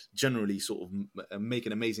 did generally sort of make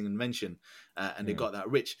an amazing invention and they got that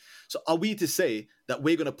rich. So are we to say that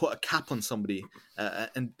we're going to put a cap on somebody?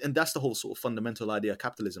 And that's the whole sort of fundamental idea of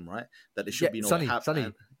capitalism, right? That there should be no cap.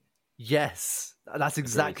 Sonny. Yes, that's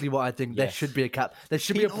exactly what I think. Yes. There should be a cap. There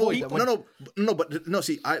should be a point.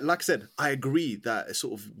 See, like I said, I agree that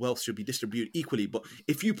sort of wealth should be distributed equally. But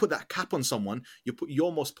if you put that cap on someone, you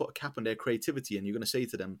almost put a cap on their creativity, and you're going to say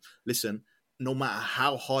to them, "Listen, no matter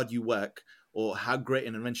how hard you work or how great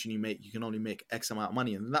an invention you make, you can only make X amount of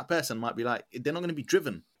money." And that person might be like, they're not going to be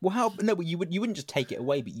driven. Well, but you wouldn't just take it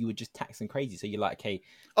away, but you would just tax them crazy. So you're like, okay.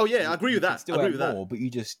 Oh yeah, I agree with that. Still I agree earn with that. more, but you're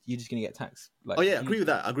just gonna get taxed. Like, I agree with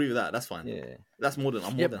that. I agree with that. That's fine. Yeah, I'm more than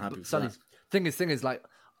happy with Sonny, that. thing is, like,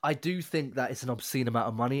 I do think that it's an obscene amount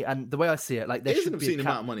of money, and the way I see it, like, there It is should an be obscene a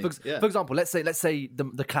cap. amount of money. For example, let's say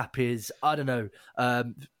the cap is, I don't know,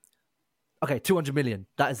 okay, 200 million.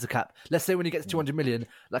 That is the cap. Let's say when you get to 200 million,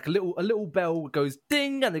 like a little bell goes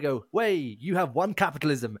ding, and they go, "Wait, you have one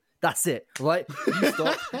capitalism. That's it, right? You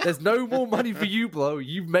stop. There's no more money for you, bro.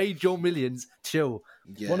 You've made your millions. Chill."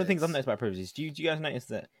 Yes. One of the things I've noticed about privilege is, do you guys notice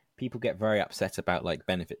that people get very upset about like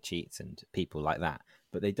benefit cheats and people like that,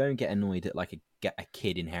 but they don't get annoyed at like a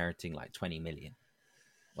kid inheriting like 20 million?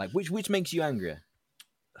 Like, which makes you angrier?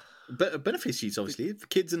 benefit sheets, obviously. If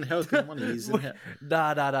kids inheriting money is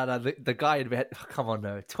Nah. The guy come on,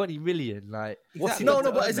 no, 20 million. Like, What's he got to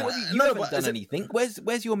earn that? you haven't done anything.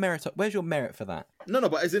 Where's your merit? Where's your merit for that? No,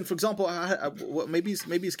 but as in, for example, maybe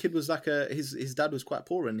his kid was like his dad was quite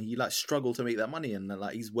poor and he like struggled to make that money and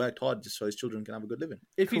like he's worked hard just so his children can have a good living.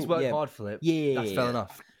 if he's worked hard for it, that's fair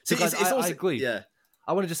enough. See, Because it's also, I agree. Yeah.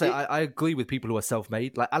 I want to just say I agree with people who are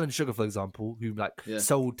self-made, like Alan Sugar, for example, who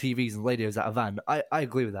sold TVs and radios out of van. I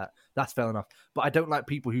agree with that. That's fair enough. But I don't like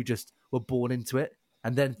people who just were born into it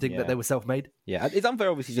and then think that they were self-made. Yeah, it's unfair,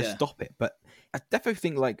 obviously, just stop it. But I definitely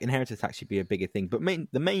think like inheritance tax should be a bigger thing. But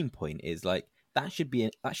the main point is like that should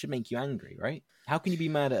make you angry, right? How can you be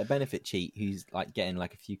mad at a benefit cheat who's like getting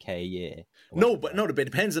like a few K a year? No, but it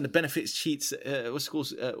depends on the benefits cheats.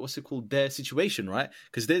 What's it called? Their situation, right?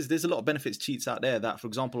 Because there's a lot of benefits cheats out there that, for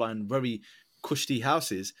example, are in very cushy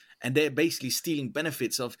houses, and they're basically stealing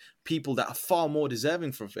benefits of people that are far more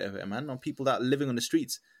deserving for it, man. On people that are living on the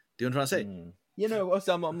streets. Do you know what I'm trying to say? You know,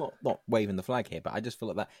 also, I'm not waving the flag here, but I just feel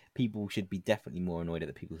like that people should be definitely more annoyed at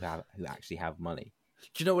the people who actually have money.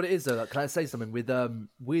 Do you know what it is though? Like, can I say something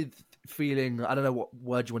with feeling? I don't know what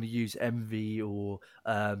word you want to use, envy or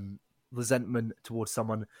resentment towards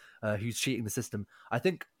someone who's cheating the system. I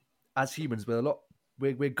think as humans,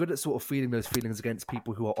 we're good at sort of feeling those feelings against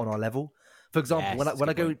people who are on our level. For example, when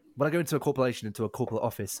I go into a corporation, into a corporate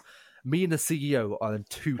office, me and the CEO are on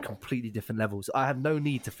two completely different levels. I have no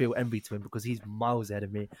need to feel envy to him because he's miles ahead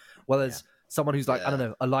of me. Whereas someone who's like I don't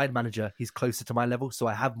know, a line manager, he's closer to my level, so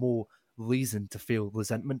I have more reason to feel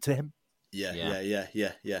resentment to him. Yeah.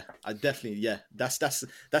 I definitely, that's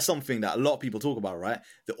something that a lot of people talk about, right?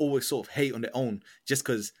 They always sort of hate on their own just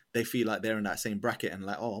because they feel like they're in that same bracket and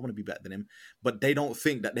like, oh, I want to be better than him, but they don't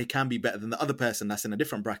think that they can be better than the other person that's in a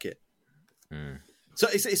different bracket. So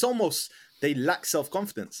it's almost they lack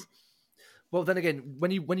self-confidence. Well, then again,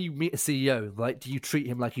 when you meet a CEO, like, do you treat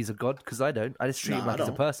him like he's a god? Because I don't. I just treat him like he's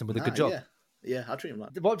a person with a good job. Yeah, I treat him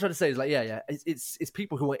like. What I'm trying to say is like, it's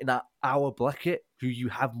people who are in our bracket who you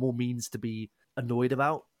have more means to be annoyed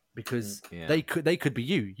about because they could be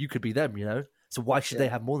you could be them, you know. So why should they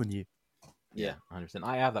have more than you? Yeah, 100%.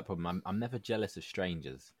 I have that problem. I'm never jealous of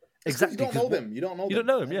strangers. Exactly. You don't know them. You don't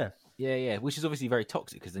know them. Yeah. Yeah, which is obviously very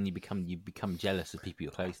toxic because then you become jealous of people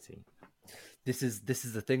you're close to. This is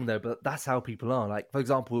the thing though, but that's how people are. Like, for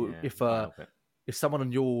example, if someone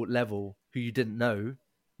on your level who you didn't know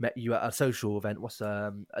met you at a social event,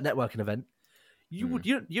 a networking event, you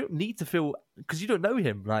don't need to feel because you don't know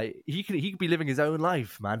him. Like he could be living his own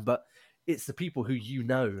life, man. But it's the people who you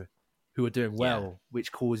know who are doing well,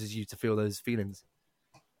 which causes you to feel those feelings.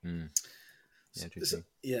 So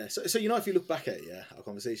you know, if you look back at our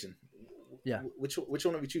conversation, which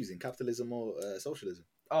one are we choosing, capitalism or socialism?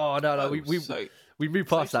 Oh no, we moved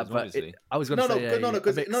past that, but I was going to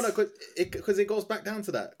say because it goes back down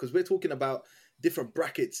to that because we're talking about different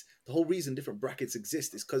brackets. The whole reason different brackets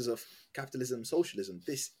exist is because of capitalism, socialism.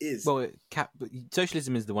 This is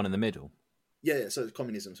socialism is the one in the middle. Yeah. So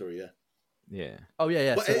communism, sorry, yeah. Yeah. Oh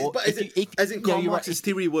yeah. But as in Karl Marx's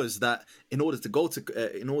theory was that in order to go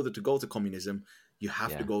to communism, you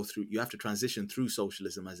have to transition through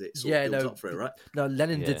socialism as it sort of builds up for it, right? No,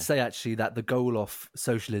 Lenin did say actually that the goal of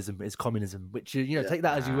socialism is communism, which take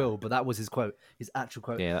that as you will, but that was his quote, his actual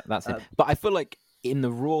quote. Yeah, that's it. But I feel like in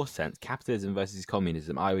the raw sense, capitalism versus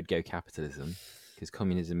communism, I would go capitalism because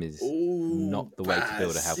communism is Ooh, not the way to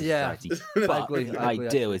build a Baz. healthy Yeah. society. I But agree, the I agree,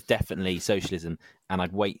 ideal is definitely socialism, and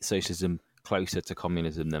I'd weight socialism closer to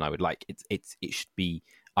communism than I would like. It should be.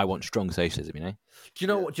 I want strong socialism, you know. Do you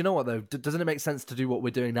know what? Do you know what though? Doesn't it make sense to do what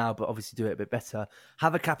we're doing now, but obviously do it a bit better?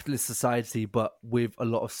 Have a capitalist society, but with a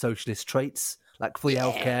lot of socialist traits, like free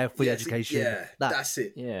healthcare, free education. Yeah, that's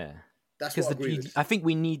it. Yeah. That's what I agree with. I think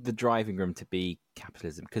we need the driving room to be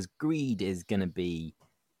capitalism, because greed is going to be.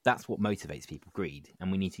 That's what motivates people, greed,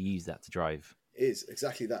 and we need to use that to drive. It's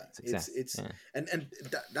exactly that. Success, It's yeah. and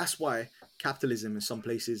that's why capitalism in some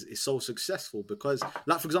places is so successful, because,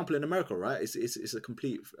 like, for example, in America, right, it's a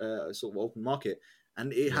complete sort of open market,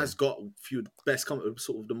 and it has got a few of the best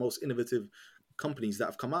sort of the most innovative companies that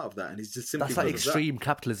have come out of that, and it's just simply That's like because of extreme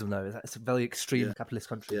capitalism, though. That's a very extreme capitalist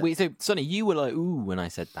country. Yeah. Wait, so Sonny, you were like, "Ooh," when I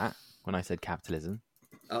said that. When I said capitalism.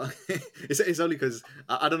 It's only because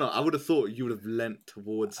I don't know. I would have thought you would have lent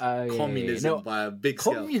towards communism No, by a big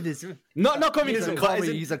scale. Communism. Not communism. He's a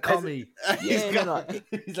commie. He's a commie. Yeah, no.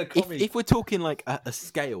 He's a commie. If we're talking like a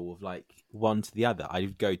scale of like one to the other,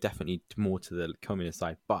 I'd go definitely more to the communist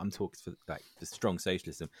side. But I'm talking for like the strong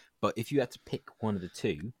socialism. But if you had to pick one of the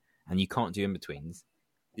two, and you can't do in betweens,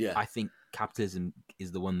 Yeah, I think capitalism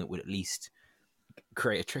is the one that would at least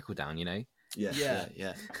create a trickle down. You know. yeah.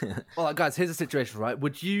 All right, guys. Here's the situation, right?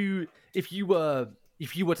 Would you, if you were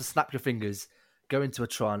to snap your fingers, go into a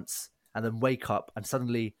trance, and then wake up, and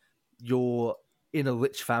suddenly you're in a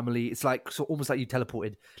rich family? It's like almost like you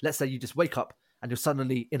teleported. Let's say you just wake up and you're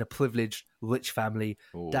suddenly in a privileged, rich family.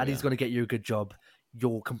 Daddy's going to get you a good job.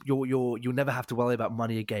 You'll never have to worry about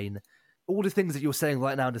money again. All the things that you're saying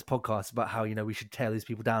right now in this podcast about how we should tear these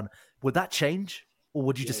people down. Would that change, or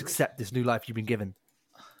would you just accept this new life you've been given?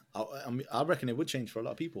 I reckon it would change for a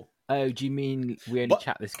lot of people. Oh, do you mean we only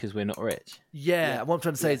chat this because we're not rich? Yeah, what I'm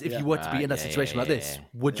trying to say is, if you were to be in a situation like this,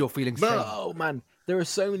 would your feelings change? Oh man, there are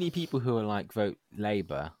so many people who are like vote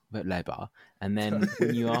Labour, and then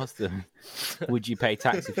when you ask them, would you pay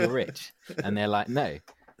tax if you're rich, and they're like, no.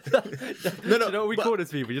 No, you know what we call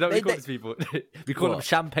these people? We call them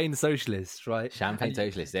champagne socialists, right? Champagne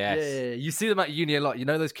socialists, yes. Yeah. You see them at uni a lot. You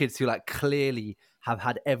know those kids who like clearly have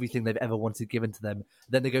had everything they've ever wanted given to them.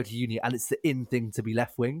 Then they go to uni and it's the in thing to be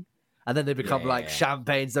left wing. And then they become like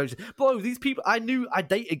champagne socialists. Bro, these people, I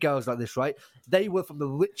dated girls like this, right? They were from the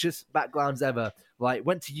richest backgrounds ever, right?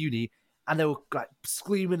 Went to uni and they were like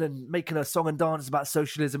screaming and making a song and dance about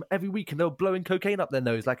socialism every week, and they were blowing cocaine up their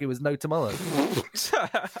nose like it was no tomorrow.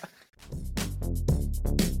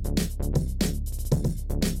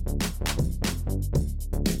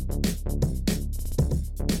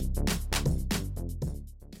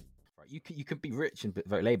 You can be rich and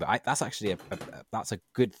vote Labour. That's actually that's a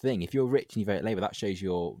good thing. If you're rich and you vote Labour, that shows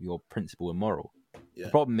your principle and moral. Yeah.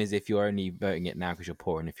 The problem is if you're only voting it now because you're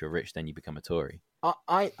poor, and if you're rich, then you become a Tory.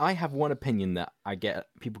 I have one opinion that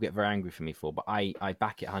people get very angry for me for, but I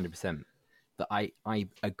back it 100%. That I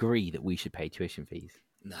agree that we should pay tuition fees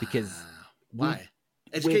because why?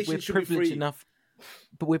 Education we're should be privileged free. enough,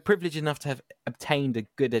 but we're privileged enough to have obtained a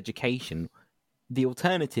good education. The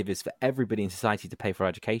alternative is for everybody in society to pay for our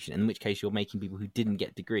education, in which case you're making people who didn't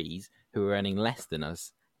get degrees, who are earning less than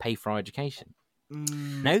us, pay for our education.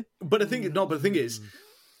 No? But the thing is,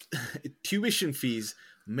 tuition fees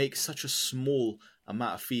make such a small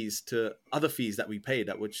amount of fees to other fees that we pay,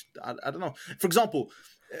 that which, I don't know. For example,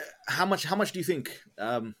 how much do you think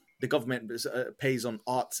the government pays on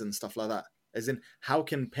arts and stuff like that? As in, how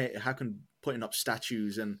can putting up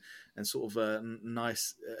statues and sort of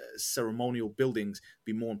nice ceremonial buildings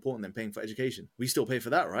be more important than paying for education? We still pay for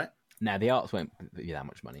that, right? No, the arts won't be that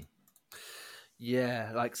much money.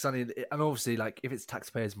 Yeah, like Sonny, and obviously, like if it's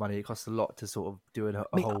taxpayers' money, it costs a lot to sort of do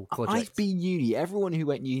a whole project. I've been uni. Everyone who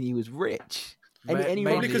went uni was rich. Probably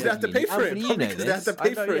because they have to pay for it. Probably because they have to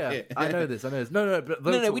pay for it. I know this. No,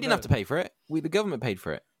 we didn't have to pay for it. The government paid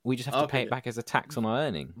for it. We just have to pay it back as a tax on our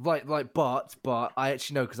earning. Right, but I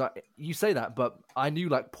actually know, because you say that, but I knew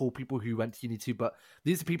like poor people who went to uni too, but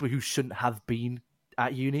these are people who shouldn't have been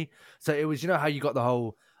at uni. So it was, how you got the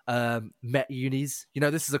whole Met unis.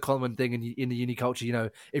 This is a common thing in the uni culture.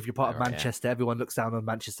 If you're part of Manchester, everyone looks down on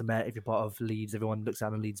Manchester Met. If you're part of Leeds, everyone looks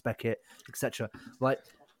down on Leeds Beckett, etc. Like,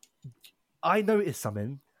 I noticed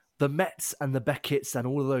something. The Mets and the Becketts and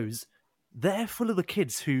all of those, they're full of the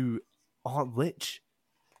kids who aren't rich.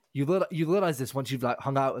 You realize this once you've like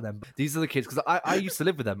hung out with them. These are the kids, because I used to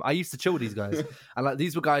live with them. I used to chill with these guys, and like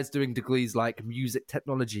these were guys doing degrees like music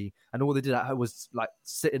technology, and all they did at home was like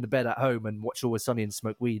sit in the bed at home and watch Always Sunny and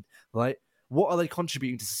smoke weed. Right? What are they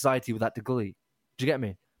contributing to society with that degree? Do you get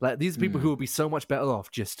me? Like these are people who will be so much better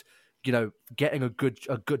off just getting a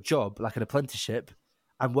good job, like an apprenticeship,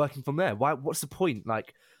 and working from there. Why? What's the point?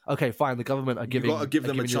 Like, okay, fine, the government are giving, gotta give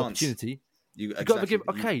them a giving you an chance. opportunity. You Gotta give,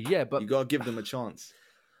 okay, yeah, but you gotta give them a chance.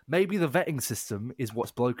 maybe the vetting system is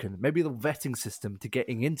what's broken. Maybe the vetting system to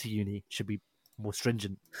getting into uni should be more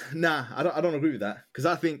stringent. Nah, I don't agree with that, because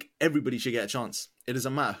I think everybody should get a chance. It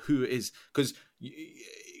doesn't matter who it is, because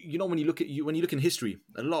you know, when you look in history,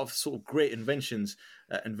 a lot of sort of great inventions,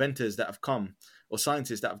 inventors that have come, or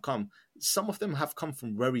scientists that have come, some of them have come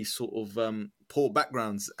from very sort of poor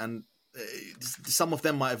backgrounds, and some of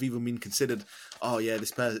them might have even been considered, oh yeah,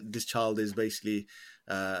 this child is basically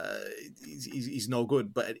he's no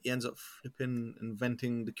good, but he ends up flipping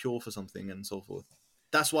inventing the cure for something and so forth.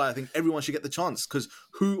 That's why I think everyone should get the chance, because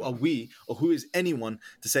who are we, or who is anyone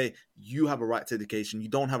to say you have a right to education, you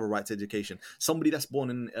don't have a right to education? Somebody that's born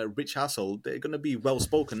in a rich household, they're going to be well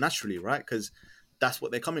spoken naturally, right? Because that's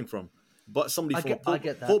what they're coming from. But somebody from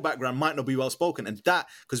a poor background might not be well spoken, and that,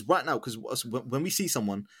 because right now, because when we see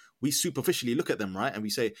someone, we superficially look at them, right, and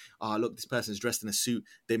we say, "Ah, look, this person's dressed in a suit.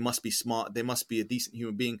 They must be smart. They must be a decent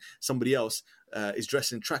human being." Somebody else is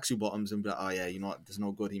dressed in tracksuit bottoms and be like, "Oh yeah, you know what? There's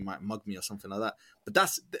no good. He might mug me or something like that."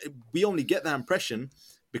 But we only get that impression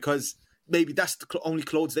because maybe that's the only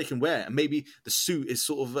clothes they can wear, and maybe the suit is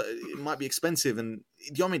sort of it might be expensive, and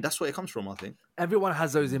you know what I mean? That's where it comes from, I think. Everyone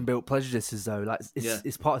has those inbuilt prejudices, though. Like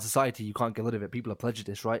it's part of society. You can't get rid of it. People are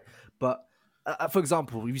prejudiced, right? But for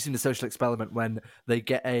example, you've seen the social experiment when they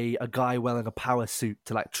get a guy wearing a power suit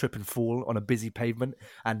to like trip and fall on a busy pavement,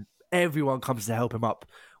 and everyone comes to help him up.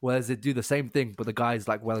 Whereas they do the same thing, but the guy's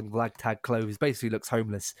like wearing ragtag clothes, basically looks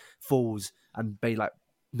homeless, falls, and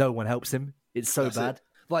no one helps him. It's so bad.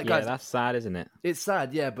 Like, yeah, guys, that's sad, isn't it? it's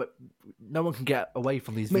sad, yeah, but no one can get away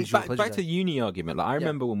from these visual Back to the uni argument. Like, I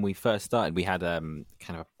remember when we first started, we had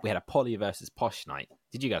we had a Poly versus Posh night.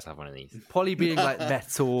 Did you guys have one of these? Poly being like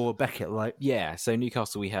Met or Beckett, right? Yeah, so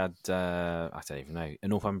Newcastle, we had I don't even know,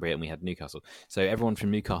 Northumbria, and we had Newcastle. So everyone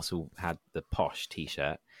from Newcastle had the Posh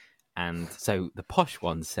t-shirt, and so the Posh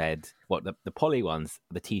ones said, the Poly ones,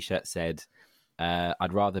 the t-shirt said,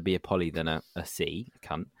 "I'd rather be a Poly than a C, a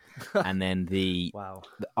cunt." And then the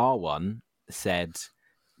R one said,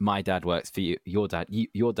 "My dad works for you. Your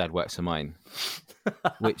dad works for mine,"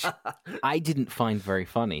 which I didn't find very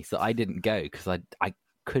funny, so I didn't go because I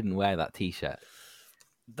couldn't wear that t-shirt.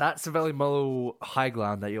 That's a very moral high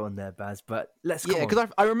ground that you're on there, Baz. But because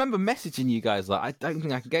I remember messaging you guys like, I don't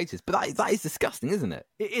think I can go to this, but that is disgusting, isn't it?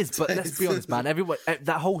 It is, but let's be honest, man. Everyone,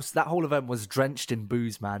 that whole event was drenched in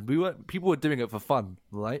booze, man. People were doing it for fun,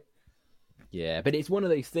 right? Yeah, but it's one of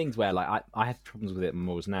those things where like I have problems with it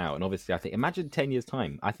more now, and obviously I think, imagine 10 years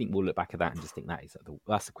time, I think we'll look back at that and just think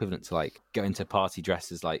that's equivalent to like going to party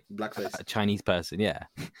dressed as like blackface, a Chinese person. Yeah.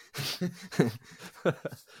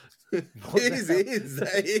 It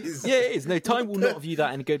is. Yeah, it is. No, time will not view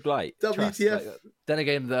that in a good light. WTF? Then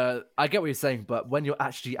again, I get what you're saying, but when you're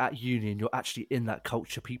actually at uni and you're actually in that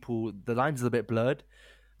culture, the lines are a bit blurred.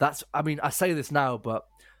 I say this now, but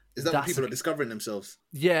is that when people are discovering themselves?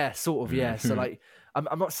 Yeah, sort of, yeah. So, like,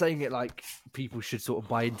 I'm not saying it like people should sort of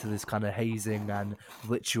buy into this kind of hazing and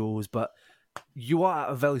rituals, but you are at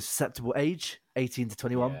a very susceptible age, 18 to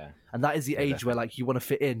 21, and that is the age where, like, you want to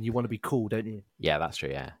fit in, you want to be cool, don't you? Yeah, that's true,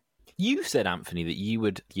 yeah. You said, Anthony, that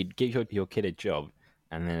you'd give your kid a job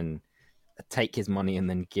and then take his money and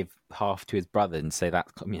then give half to his brother and say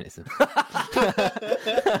that's communism.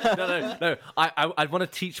 No. I'd want to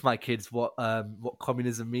teach my kids what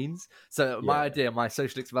communism means. So my idea, my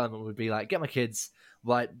social experiment would be like, get my kids,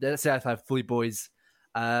 right, let's say I have 3 boys.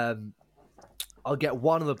 I'll get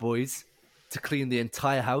one of the boys to clean the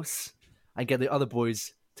entire house and get the other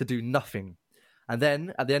boys to do nothing. And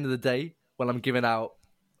then at the end of the day, when I'm giving out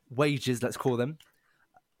wages, let's call them,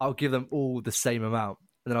 I'll give them all the same amount.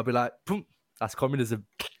 And then I'll be like, boom, that's communism.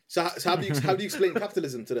 So how do you explain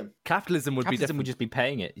capitalism to them? Capitalism would be different. Would just be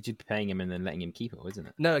paying it. You'd just be paying him and then letting him keep it, isn't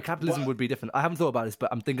it? No, capitalism would be different. I haven't thought about this,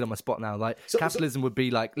 but I'm thinking on my spot now. Like, capitalism would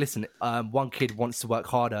be like, listen, one kid wants to work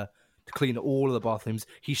harder to clean all of the bathrooms.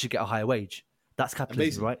 He should get a higher wage. That's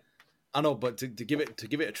capitalism, amazing. Right? I know, but to give it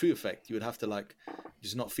a true effect, you would have to like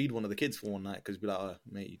just not feed one of the kids for one night because be like, oh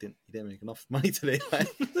mate, you didn't make enough money today.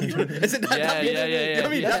 Is it that? Yeah. You know what I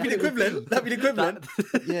mean? That'd be the equivalent.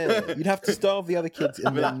 Yeah, you'd have to starve the other kids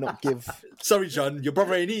and then not give. Sorry, John, your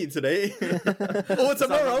brother ain't eating today or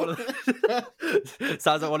tomorrow.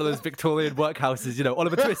 Sounds like one of those Victorian workhouses, you know,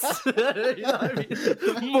 Oliver Twist. You know what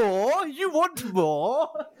I mean? More? You want more?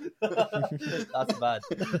 That's bad.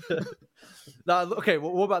 Now, okay,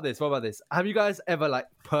 what about this? Have you guys ever like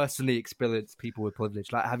personally experienced people with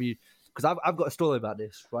privilege? Like, have you? Because I've got a story about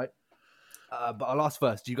this, right? But I'll ask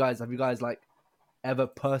first. Have you guys like ever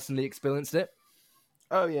personally experienced it?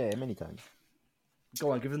 Oh yeah, many times.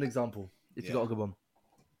 Go on, give us an example if you got a good one.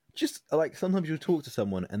 Just like sometimes you'll talk to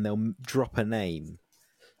someone and they'll drop a name,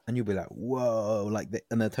 and you'll be like, "Whoa!"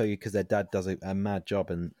 And they'll tell you because their dad does a mad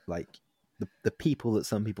job, and like the people that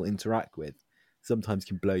some people interact with sometimes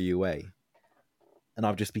can blow you away. And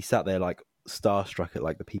I'll just be sat there like starstruck at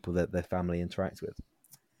like the people that their family interacts with.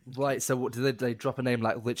 Right. So what do they drop a name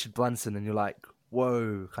like Richard Branson, and you're like,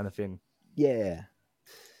 "Whoa," kind of thing? Yeah.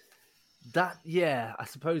 I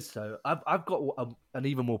suppose so. I've got an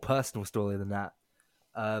even more personal story than that.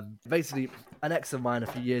 Basically, an ex of mine a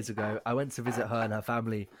few years ago, I went to visit her and her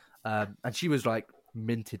family, and she was like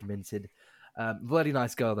minted. Really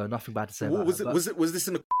nice girl though, nothing bad to say about her. Was this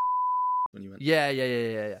in the when you went?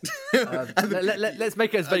 Yeah. Let's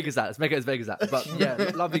make it as vague as that. But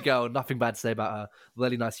yeah, lovely girl, nothing bad to say about her.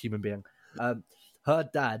 Really nice human being. Her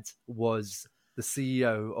dad was the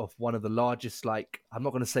CEO of one of the largest, like, I'm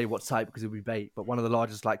not going to say what type because it would be bait, but one of the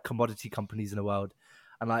largest like commodity companies in the world.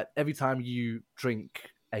 And like every time you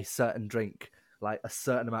drink a certain drink, like a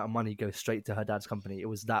certain amount of money goes straight to her dad's company. It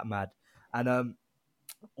was that mad. And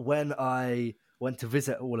when I went to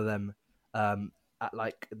visit all of them at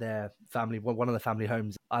like their family, one of the family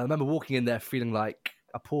homes, I remember walking in there feeling like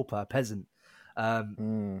a pauper, a peasant.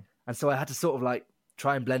 And so I had to sort of like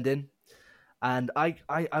try and blend in. And I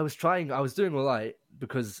was doing all right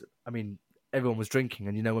because, I mean, everyone was drinking.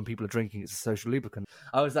 And, you know, when people are drinking, it's a social lubricant.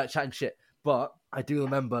 I was like chatting shit. But I do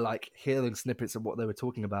remember like hearing snippets of what they were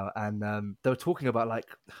talking about. And they were talking about like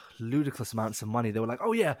ludicrous amounts of money. They were like,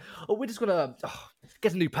 we're just going to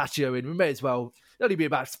get a new patio in. We may as well. It'll only be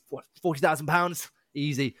about, £40,000.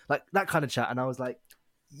 Easy. Like that kind of chat. And I was like,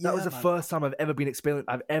 that was the first time I've ever been exposed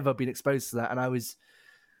to that. And I was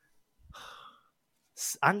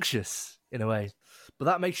anxious in a way, but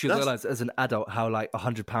that makes you realize as an adult how like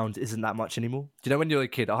 £100 isn't that much anymore. Do you know when you're a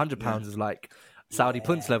kid, £100 is like Saudi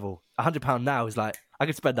Prince level. £100 now is like I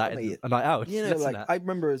could spend that in a night out. You know, like I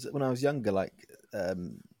remember when I was younger, like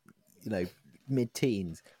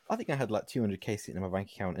mid-teens, I think I had like 200k sitting in my bank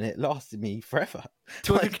account, and it lasted me forever.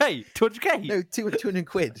 200k? 200k? No, 200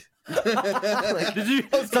 quid. Did you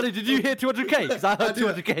hear 200k? Because I heard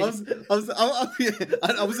 200k.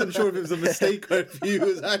 I wasn't sure if it was a mistake or if he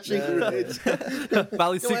was actually related.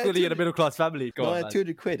 Vally's secretly in a middle class family. I had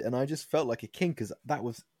 200 quid, and I just felt like a king because that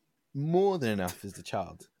was more than enough as a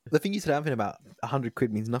child. The thing you said, Anthony, about 100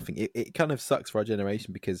 quid means nothing. It kind of sucks for our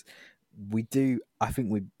generation because I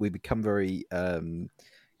think we become very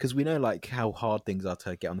because we know like how hard things are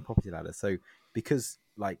to get on the property ladder. So because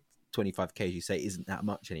like 25k, as you say, isn't that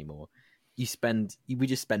much anymore, we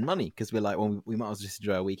just spend money because we're like, well, we might as well just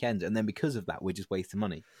enjoy our weekend, and then because of that, we're just wasting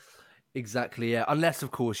money. Exactly, yeah. Unless,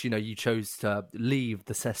 of course, you chose to leave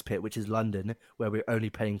the cesspit, which is London, where we're only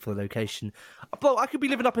paying for the location. But I could be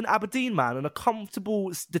living up in Aberdeen, man, in a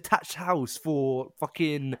comfortable detached house for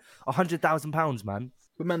fucking £100,000, man.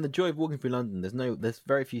 But man, the joy of walking through London, there's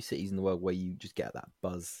very few cities in the world where you just get that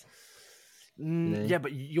buzz. Yeah,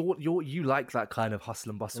 but you like that kind of hustle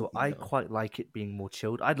and bustle. I quite like it being more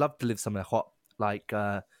chilled. I'd love to live somewhere hot like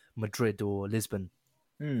Madrid or Lisbon.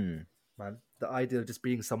 Man, the idea of just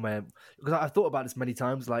being somewhere, because I've thought about this many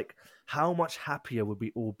times, like how much happier would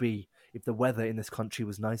we all be if the weather in this country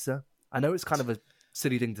was nicer? I know it's kind of a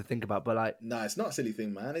silly thing to think about, but like, no, it's not a silly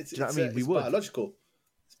thing, man. It's biological.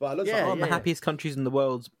 It's biological. The happiest countries in the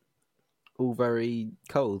world, all very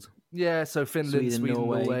cold. Yeah, so Finland, Sweden,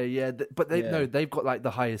 Norway, yeah, but they've got like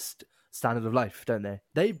the highest standard of life, don't they?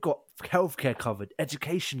 They've got healthcare covered,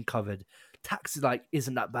 education covered, taxes like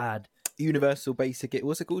isn't that bad. Universal basic,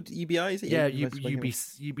 what's it called? UBI, is it? Yeah,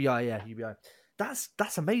 UBI, yeah, UBI. That's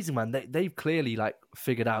amazing, man. They've clearly like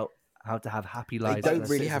figured out how to have happy lives. They don't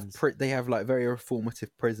really have. They have like very reformative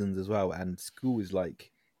prisons as well, and school is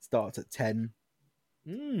like starts at 10.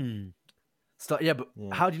 How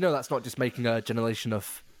do you know that's not just making a generation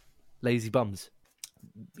of lazy bums?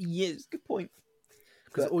 Yeah, it's a good point.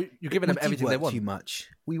 Because you're giving them everything they want. Too much.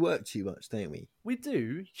 We work too much, don't we? We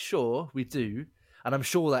do, sure, we do. And I'm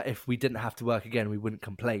sure that if we didn't have to work again, we wouldn't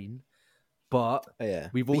complain. But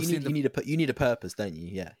we've all seen you need a purpose, don't you?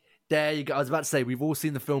 Yeah. There you go. I was about to say, we've all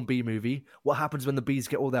seen the film Bee Movie. What happens when the bees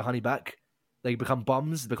get all their honey back? They become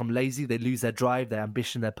bums, they become lazy, they lose their drive, their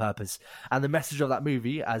ambition, their purpose. And the message of that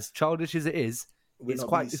movie, as childish as it is,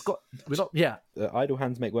 idle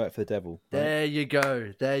hands make work for the devil. Right? There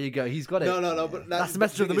you go. He's got it. No. But that's the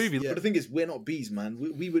message of the movie. But the thing is, we're not bees, man.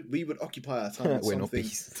 We would occupy our time. We're not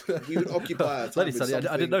bees. We would occupy our time. Sonny,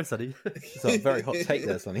 I didn't know, Sonny. It's a very hot take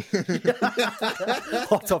there, Sonny.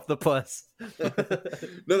 Hot off the press.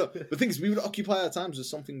 No. The thing is, we would occupy our times with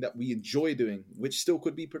something that we enjoy doing, which still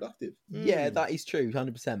could be productive. Yeah, that is true,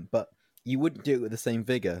 100%. But you wouldn't do it with the same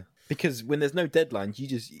vigor Because when there's no deadline, you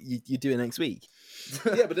do it next week.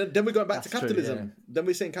 Yeah, but then we're going back to That's true, capitalism. yeah. Then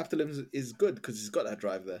we're saying capitalism is good because it's got that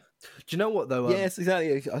drive there. Do you know what though? Yes,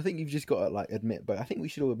 exactly. I think you've just got to like admit both. I think we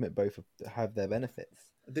should all admit both have their benefits.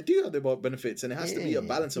 They do have their benefits, and it has to be a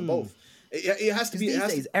balance of both. It has to be. These It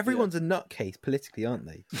has days, to, everyone's a nutcase politically, aren't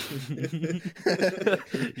they?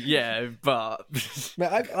 yeah, but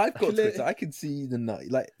Man, I've got Twitter. I can see the nut.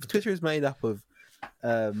 Like Twitter is made up of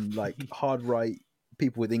like hard right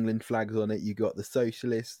people with England flags on it. You got the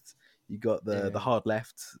socialists. You got the hard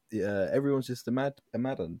left. Everyone's just a mad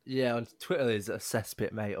un. yeah, on Twitter is a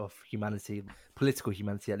cesspit, mate, of humanity, political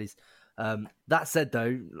humanity at least. That said,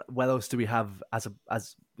 though, what else do we have as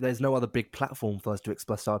there's no other big platform for us to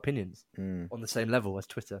express our opinions on the same level as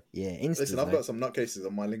Twitter. Yeah, listen, I've got some nutcases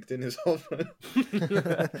on my LinkedIn as well.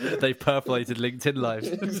 They perforated LinkedIn Live.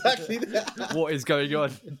 Exactly that. What is going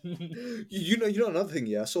on? You know another thing.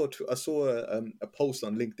 Yeah, I saw a post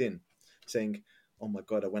on LinkedIn saying, "Oh my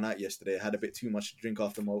god, I went out yesterday. I had a bit too much to drink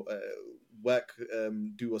after my work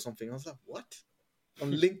do or something." I was like, "What?" On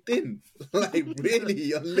LinkedIn, like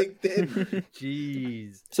really on LinkedIn.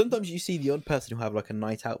 Jeez. Sometimes you see the odd person who have like a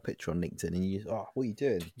night out picture on LinkedIn, and you, what are you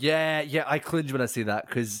doing? Yeah, I cringe when I see that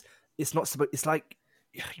because it's not supposed. It's like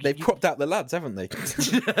They've cropped out the lads, haven't they?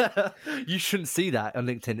 you shouldn't see that on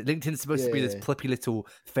LinkedIn. LinkedIn's supposed to be this flippy little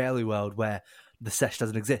fairy world where the sesh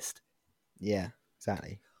doesn't exist. Yeah,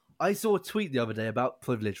 exactly. I saw a tweet the other day about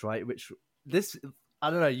privilege, right? Which this, I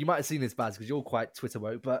don't know, you might have seen this, Baz, because you're quite Twitter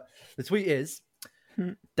woke, but the tweet is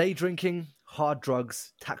day drinking, hard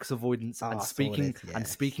drugs, tax avoidance, and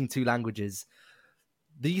speaking two languages.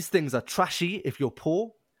 These things are trashy if you're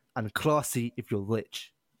poor and classy if you're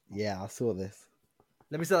rich. Yeah, I saw this.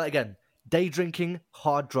 Let me say that again. Day drinking,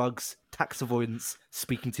 hard drugs, tax avoidance,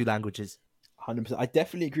 speaking two languages. 100%. I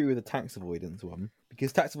definitely agree with the tax avoidance one,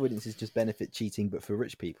 because tax avoidance is just benefit cheating, but for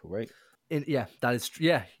rich people, right? That is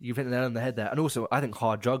yeah. You've hit the nail on the head there. And also, I think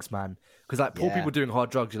hard drugs, man, because like poor people doing hard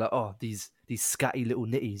drugs, you're like, oh, these scatty little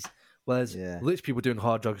nitties. Whereas rich people doing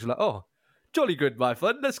hard drugs, you're like, oh, jolly good, my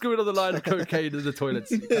friend. Let's go another line of cocaine in the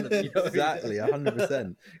toilets. Exactly,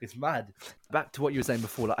 100%. It's mad. Back to what you were saying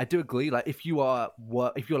before. Like, I do agree. Like, if you're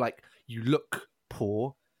like you look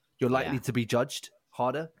poor, you're likely to be judged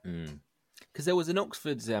harder. Because there was an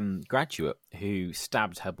Oxford graduate who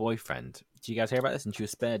stabbed her boyfriend. Did you guys hear about this? And she was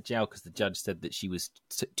spared jail because the judge said that she was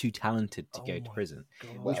too talented to go to prison.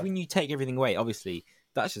 God. Which, when you take everything away, obviously,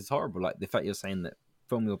 that's just horrible. Like the fact you're saying that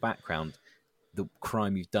from your background, the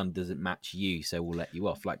crime you've done doesn't match you, so we'll let you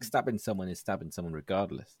off. Like stabbing someone is stabbing someone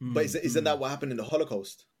regardless. But isn't that what happened in the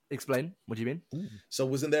Holocaust? Explain. What do you mean? Ooh. So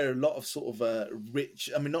wasn't there a lot of sort of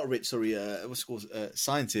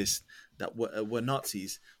scientists that were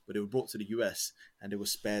Nazis, but they were brought to the US and they were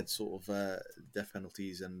spared sort of death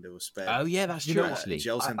penalties, and they were spared. Oh yeah, that's true. Actually,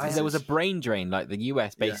 jail sentences. There was a brain drain. Like the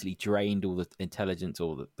US basically drained all the intelligence,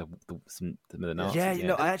 or some of the Nazis. Yeah, you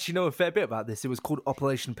know, I actually know a fair bit about this. It was called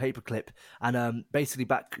Operation Paperclip, and basically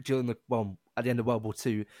back during at the end of World War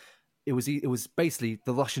II. It was basically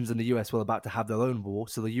the Russians and the US were about to have their own war,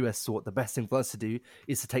 so the US thought the best thing for us to do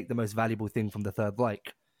is to take the most valuable thing from the Third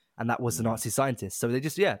Reich, and that was the Nazi scientists. So they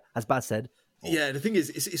just, as Baz said. Yeah, the thing is,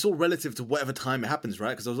 it's all relative to whatever time it happens, right?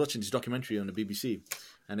 Because I was watching this documentary on the BBC,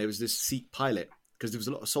 and there was this Sikh pilot, because there was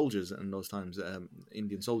a lot of soldiers in those times,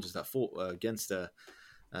 Indian soldiers that fought against the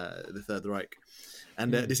Third Reich.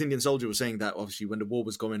 And this Indian soldier was saying that obviously when the war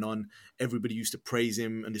was going on, everybody used to praise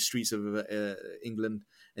him on the streets of England.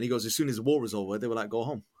 And he goes, as soon as the war was over, they were like, go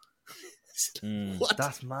home. What?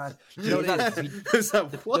 That's mad. You know what?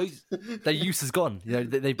 Their use is gone. You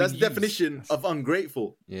know, that's the definition of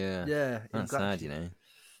ungrateful. Yeah. That's sad, you know.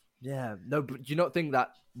 Yeah. No, but do you not think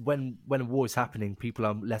that when a war is happening, people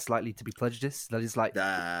are less likely to be prejudiced? That is like,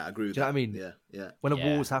 I agree with do you know that. what I mean? Yeah. When a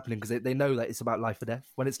war is happening, because they know that it's about life or death.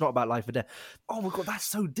 When it's not about life or death. Oh my God, that's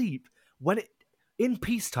so deep. In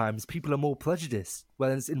peace times, people are more prejudiced,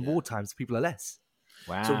 whereas in war times, people are less.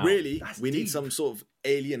 Wow. So really, that's we deep. need some sort of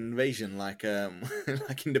alien invasion, like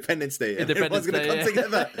Independence Day. Independence Everyone's going to come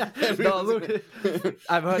together. No, look,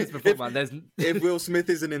 I've heard this before, man. If Will Smith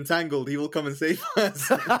isn't entangled, he will come and save us.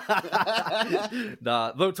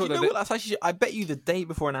 Nah, don't talk you know what? That's actually, I bet you the day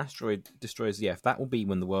before an asteroid destroys the Earth, that will be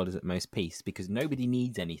when the world is at most peace, because nobody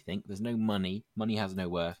needs anything. There's no money. Money has no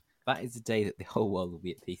worth. That is the day that the whole world will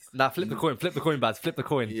be at peace. Nah, flip the coin, Baz, flip the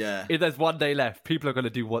coin. Yeah. If there's one day left, people are going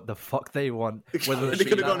to do what the fuck they want. Whether They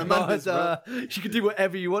could have gone to Madness, bro. You can do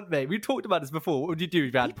whatever you want, mate. We've talked about this before. What would you do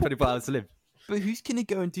if you had 24 hours to live? But who's going to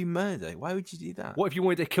go and do murder? Why would you do that? What if you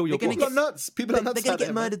wanted to kill your boss? People are nuts. People are nuts. They're going to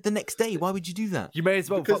get murdered the next day. Why would you do that? You may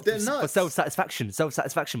as well because they're nuts. for self-satisfaction,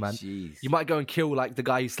 man. Jeez. You might go and kill like the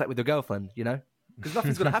guy who slept with your girlfriend, you know? Because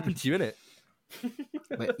nothing's going to happen to you, innit?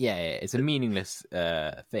 But yeah, it's a meaningless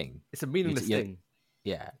thing. It's a meaningless Yeah. thing,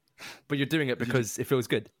 Yeah. but you're doing it because it feels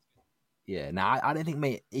good. Yeah. Now I don't think,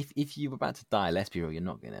 mate, if you're about to die, let's be real, you're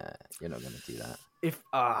not gonna do that. If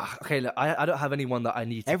okay, look, I don't have anyone that I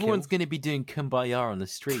need to Everyone's kill. gonna be doing kumbaya on the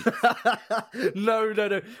street. No.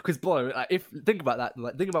 Because boy, like, if think about that,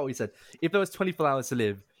 like think about what you said. If there was 24 hours to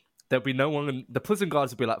live, there'll be no one. The prison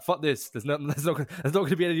guards would be like, "Fuck this! There's not going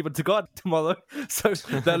to be anyone to guard tomorrow." So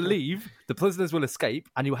they'll leave. The prisoners will escape,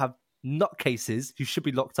 and you'll have nutcases who should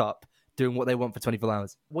be locked up doing what they want for 24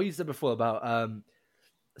 hours. What you said before about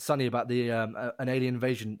Sonny, about the an alien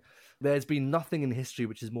invasion. There's been nothing in history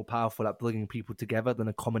which is more powerful at bringing people together than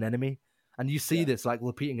a common enemy. And you see this like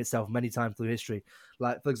repeating itself many times through history.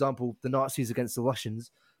 Like, for example, the Nazis against the Russians.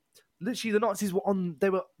 Literally, the Nazis were they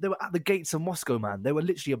were at the gates of Moscow, man. They were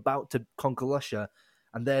literally about to conquer Russia.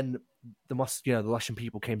 And then the Russian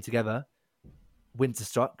people came together, winter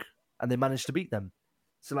struck, and they managed to beat them.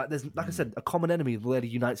 So like I said, a common enemy really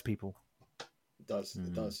unites people. It does.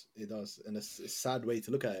 And it's a sad way to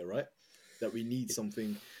look at it, right? That we need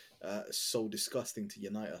something so disgusting to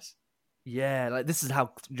unite us. Yeah, like this is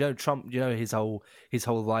how Trump, his whole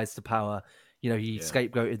rise to power. He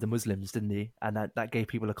scapegoated the Muslims, didn't he? And that gave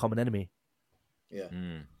people a common enemy. Yeah.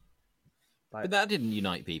 But that didn't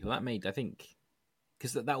unite people. That made, I think,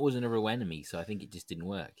 because that wasn't a real enemy, so I think it just didn't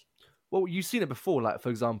work. Well, you've seen it before. Like,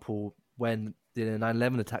 for example, when the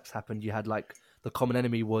 9/11 attacks happened, you had like the common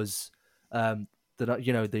enemy was the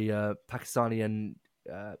Pakistani and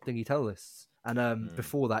thingy terrorists. And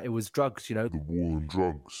before that, it was drugs, The war on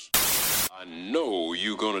drugs. I know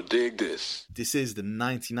you're gonna dig this. This is the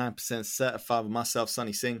 99% certified with myself,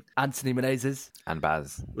 Sonny Singh. Anthony Menezes. And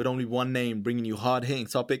Baz. With only one name, bringing you hard-hitting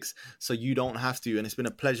topics so you don't have to. And it's been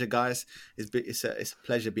a pleasure, guys. It's a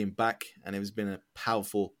pleasure being back. And it's been a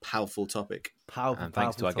powerful, powerful topic. And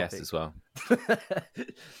thanks to our guest as well.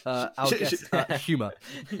 Our guest, Humour.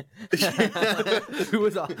 Who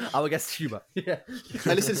was our guest, Humour? Yeah.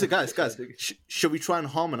 Hey, listen, guys. Should we try and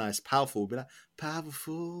harmonize powerful? Be like,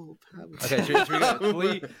 powerful. Okay, should we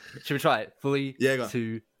go? Should we try it? 3, Yeah, go on.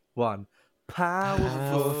 2, 1.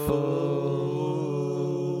 Powerful.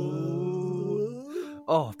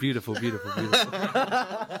 Oh, beautiful.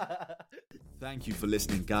 Thank you for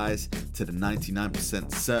listening, guys, to the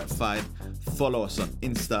 99% certified. Follow us on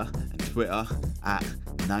Insta and Twitter at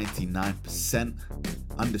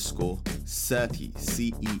 99%_certi,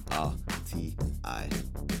 CERTI.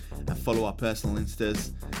 And follow our personal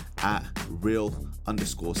Instas at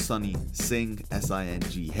real_Sonny Singh,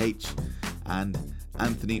 SINGH, and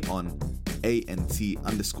Anthony on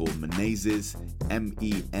ANT_Menezes,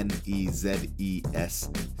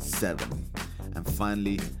 MENEZES7. And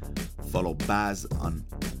finally, follow Baz on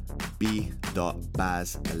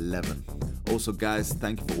b.baz11. Also, guys,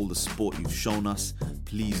 thank you for all the support you've shown us.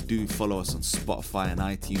 Please do follow us on Spotify and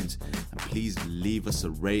iTunes, and please leave us a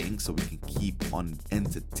rating so we can keep on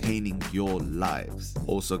entertaining your lives.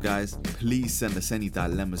 Also, guys, please send us any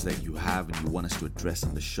dilemmas that you have and you want us to address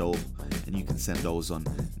on the show, and you can send those on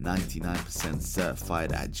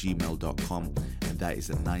 99%certified@gmail.com, and that is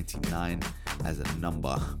a 99 as a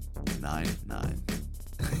number 99.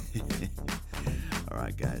 All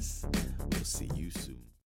right, guys, we'll see you soon.